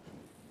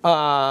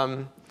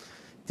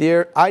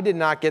 Dear, I did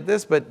not get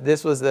this, but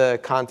this was the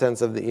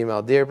contents of the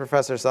email. Dear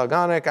Professor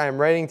Salganik, I am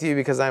writing to you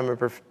because I am a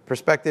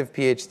prospective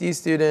PhD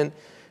student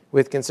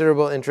with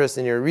considerable interest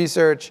in your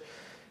research.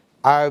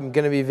 I'm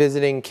going to be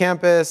visiting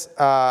campus.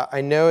 I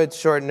know it's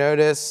short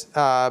notice,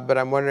 but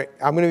I'm wondering,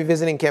 I'm going to be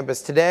visiting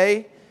campus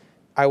today.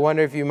 I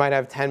wonder if you might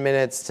have 10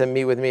 minutes to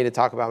meet with me to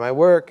talk about my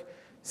work.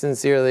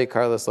 Sincerely,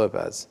 Carlos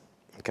Lopez.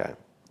 Okay.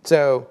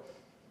 So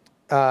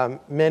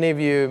many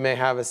of you may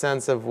have a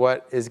sense of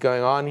what is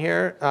going on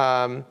here.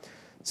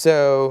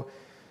 So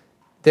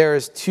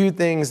there's two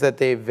things that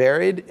they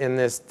varied in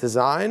this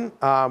design.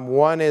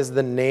 One is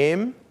the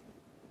name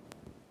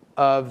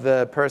of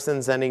the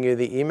person sending you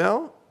the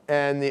email.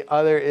 And the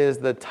other is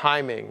the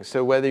timing,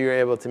 so whether you're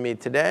able to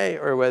meet today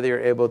or whether you're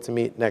able to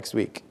meet next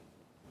week.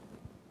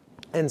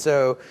 And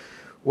so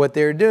what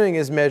they're doing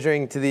is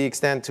measuring to the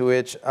extent to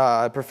which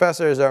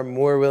professors are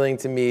more willing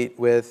to meet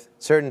with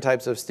certain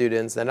types of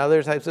students than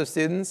other types of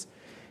students,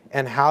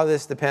 and how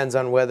this depends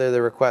on whether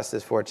the request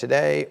is for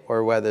today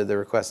or whether the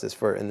request is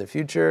for in the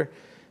future.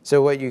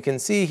 So what you can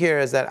see here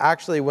is that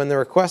actually when the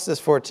request is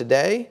for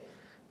today,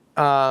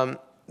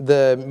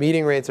 the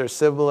meeting rates are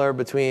similar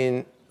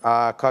between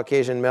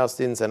Caucasian male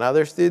students and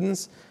other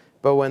students,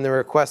 but when the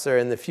requests are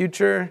in the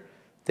future,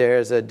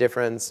 there's a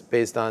difference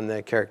based on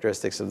the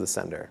characteristics of the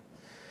sender.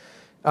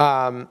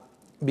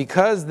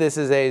 Because this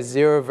is a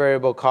zero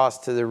variable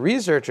cost to the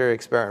researcher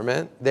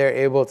experiment, they're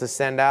able to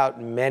send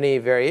out many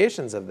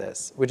variations of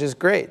this, which is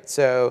great.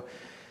 So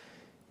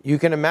you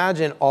can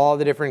imagine all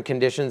the different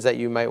conditions that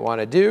you might want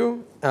to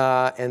do,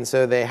 and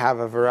so they have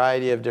a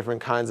variety of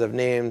different kinds of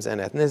names and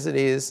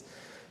ethnicities.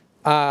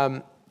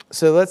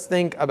 So let's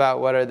think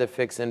about what are the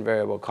fixed and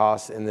variable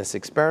costs in this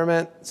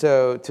experiment.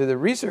 So to the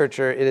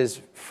researcher, it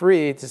is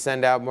free to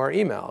send out more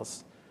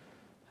emails.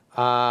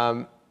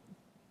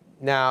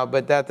 Now,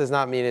 but that does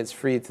not mean it's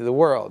free to the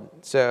world.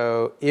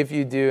 So if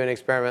you do an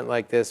experiment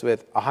like this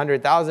with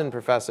 100,000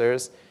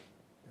 professors,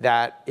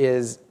 that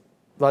is,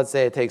 let's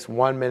say it takes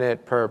 1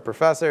 minute per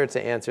professor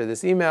to answer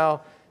this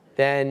email,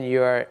 then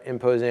you are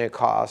imposing a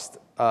cost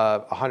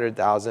of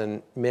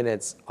 100,000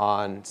 minutes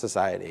on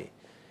society.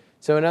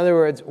 So in other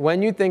words,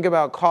 when you think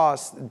about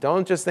cost,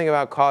 don't just think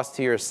about cost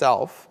to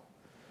yourself.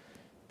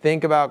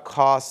 Think about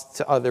cost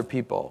to other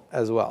people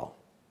as well.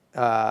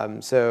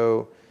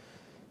 So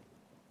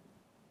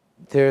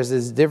there's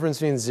this difference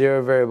between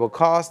zero variable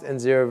cost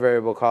and zero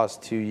variable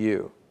cost to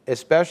you,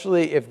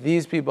 especially if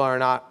these people are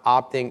not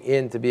opting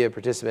in to be a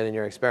participant in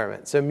your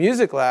experiment. So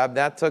Musiclab,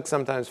 that took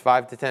sometimes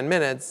 5 to 10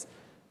 minutes,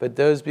 but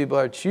those people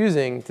are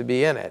choosing to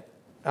be in it.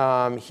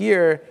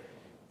 Here,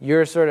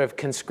 you're sort of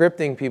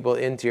conscripting people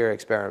into your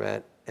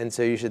experiment, and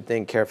so you should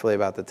think carefully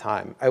about the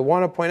time. I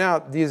want to point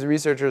out these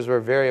researchers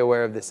were very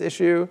aware of this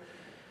issue.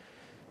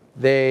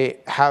 They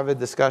have a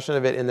discussion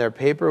of it in their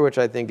paper, which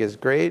I think is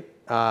great.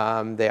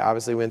 They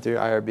obviously went through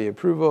IRB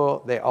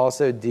approval. They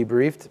also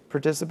debriefed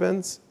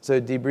participants. So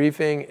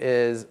debriefing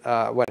is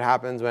what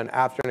happens when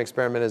after an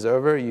experiment is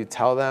over, you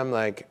tell them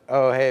like,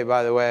 oh, hey,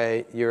 by the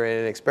way, you're in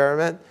an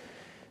experiment.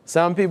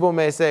 Some people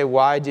may say,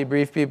 why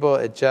debrief people?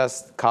 It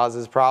just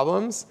causes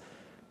problems.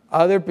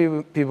 Other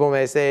people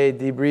may say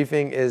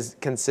debriefing is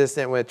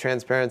consistent with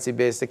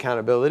transparency-based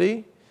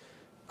accountability.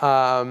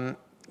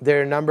 There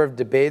are a number of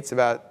debates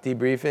about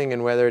debriefing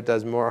and whether it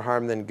does more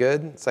harm than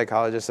good.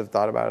 Psychologists have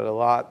thought about it a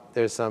lot.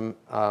 There's some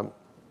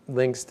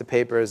links to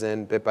papers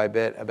in Bit by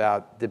Bit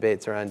about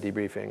debates around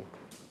debriefing.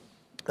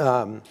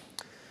 But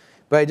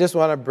I just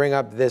want to bring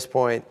up this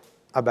point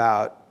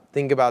about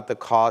think about the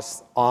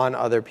costs on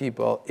other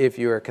people if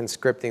you are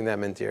conscripting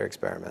them into your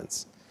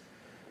experiments.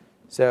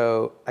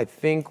 So I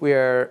think we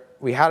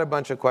had a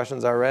bunch of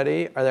questions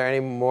already. Are there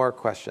any more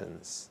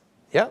questions?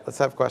 Yeah, let's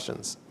have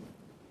questions.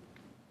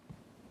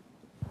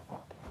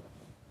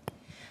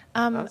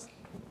 I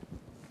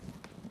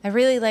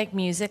really like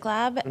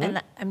Musiclab,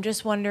 and I'm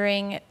just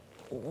wondering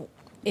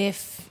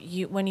if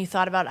when you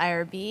thought about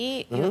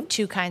IRB, you have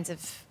two kinds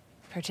of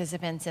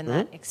participants in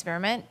that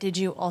experiment. Did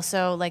you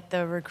also like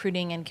the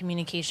recruiting and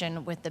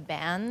communication with the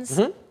bands?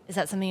 Is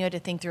that something you had to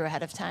think through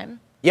ahead of time?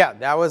 Yeah,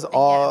 that was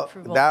all.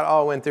 That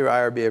all went through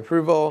IRB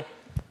approval.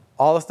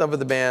 All the stuff with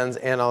the bands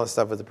and all the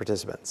stuff with the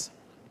participants.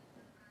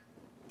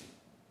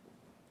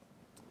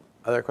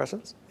 Other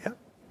questions? Yeah.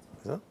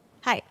 So?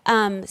 Hi.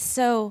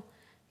 So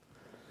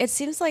it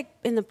seems like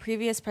in the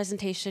previous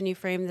presentation you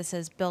framed this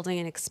as building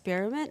an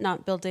experiment,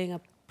 not building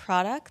a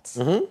product.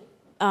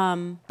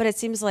 But it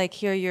seems like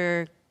here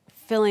you're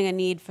filling a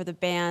need for the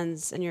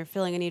bands and you're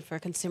filling a need for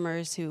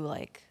consumers who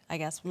like, I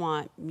guess,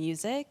 want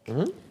music.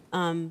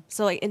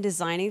 So like in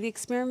designing the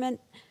experiment,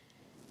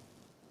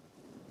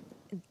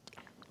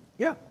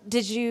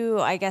 did you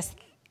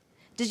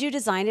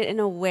design it in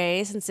a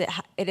way, since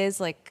it is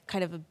like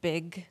kind of a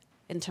big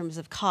in terms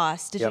of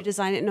cost, did you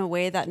design it in a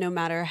way that no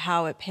matter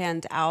how it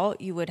panned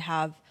out, you would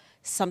have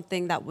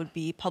something that would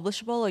be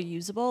publishable or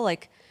usable,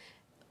 like,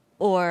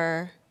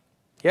 or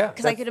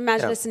because I could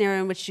imagine a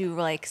scenario in which you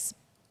were like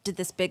did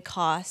this big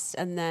cost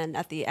and then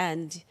at the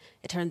end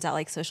it turns out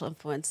like social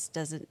influence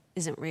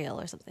isn't real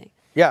or something.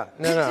 No,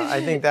 I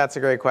think that's a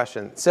great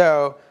question.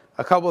 So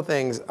a couple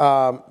things.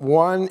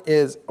 One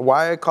is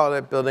why I called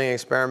it building an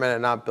experiment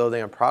and not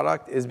building a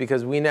product is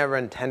because we never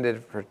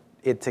intended for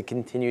it to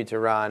continue to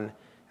run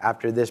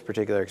after this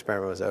particular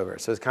experiment was over.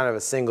 So it's kind of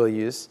a single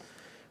use,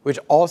 which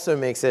also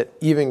makes it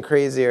even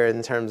crazier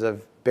in terms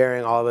of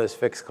bearing all those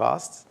fixed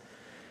costs.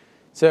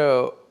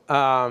 So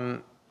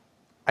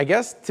I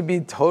guess to be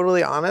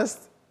totally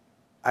honest,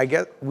 I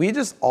guess we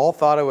just all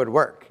thought it would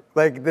work.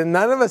 Like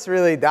none of us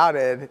really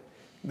doubted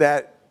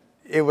that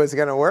it was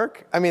going to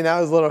work. I mean, that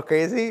was a little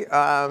crazy.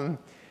 So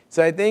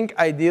I think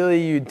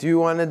ideally you do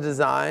want to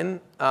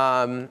design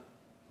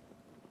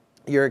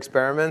your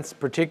experiments,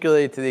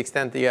 particularly to the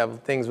extent that you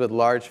have things with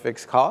large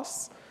fixed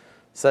costs,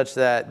 such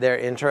that they're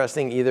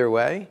interesting either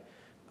way.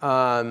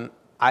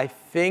 I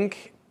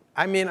think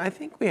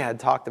we had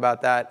talked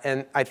about that,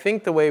 and I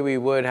think the way we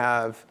would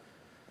have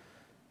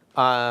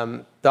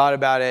thought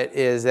about it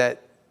is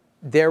that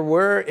there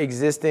were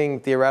existing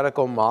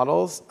theoretical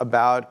models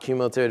about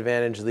cumulative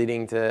advantage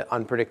leading to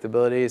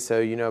unpredictability. So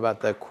you know about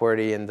the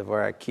QWERTY and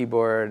Dvorak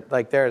keyboard.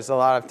 Like there's a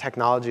lot of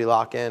technology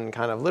lock-in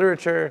kind of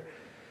literature.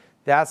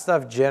 That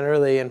stuff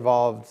generally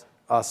involved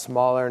a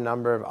smaller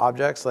number of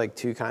objects, like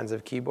 2 kinds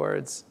of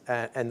keyboards,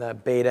 and the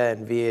beta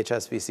and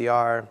VHS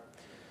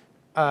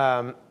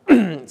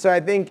VCR. So I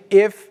think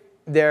if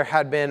there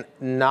had been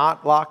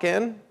not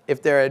lock-in,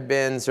 if there had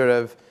been sort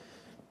of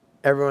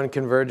everyone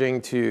converging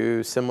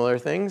to similar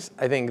things,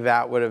 I think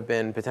that would have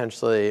been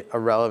potentially a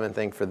relevant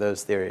thing for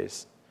those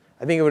theories.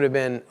 I think it would have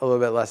been a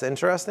little bit less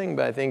interesting,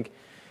 but I think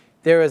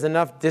there was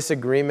enough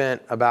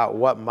disagreement about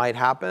what might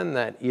happen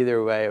that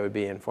either way it would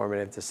be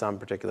informative to some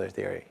particular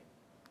theory.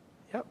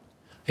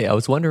 Hey, I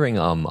was wondering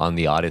on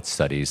the audit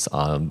studies,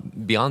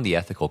 beyond the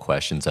ethical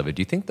questions of it,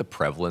 do you think the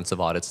prevalence of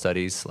audit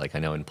studies, like I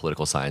know in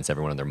political science,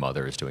 everyone and their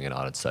mother is doing an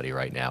audit study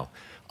right now,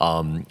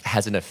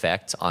 has an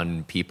effect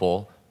on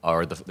people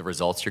or the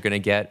results you're going to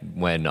get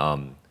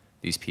when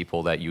these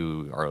people that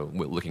you are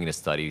looking to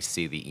study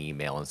see the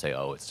email and say,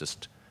 oh, it's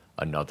just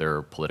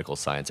another political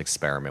science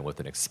experiment with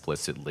an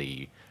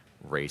explicitly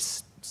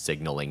race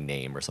signaling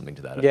name or something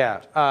to that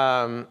effect?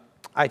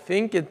 I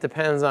think it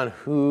depends on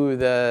who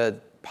the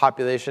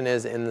population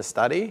is in the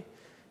study.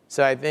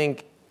 So I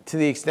think to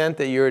the extent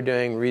that you're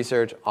doing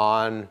research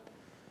on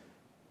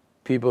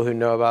people who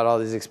know about all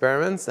these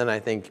experiments, then I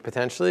think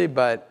potentially,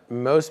 but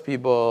most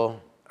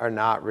people are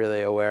not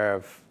really aware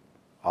of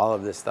all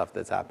of this stuff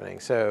that's happening.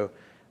 So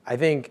I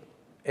think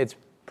it's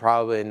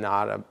probably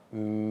not a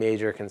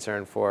major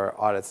concern for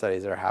audit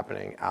studies that are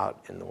happening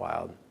out in the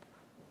wild.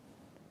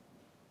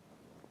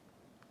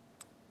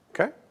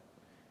 Okay.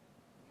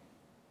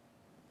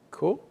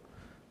 Cool.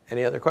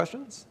 Any other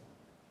questions?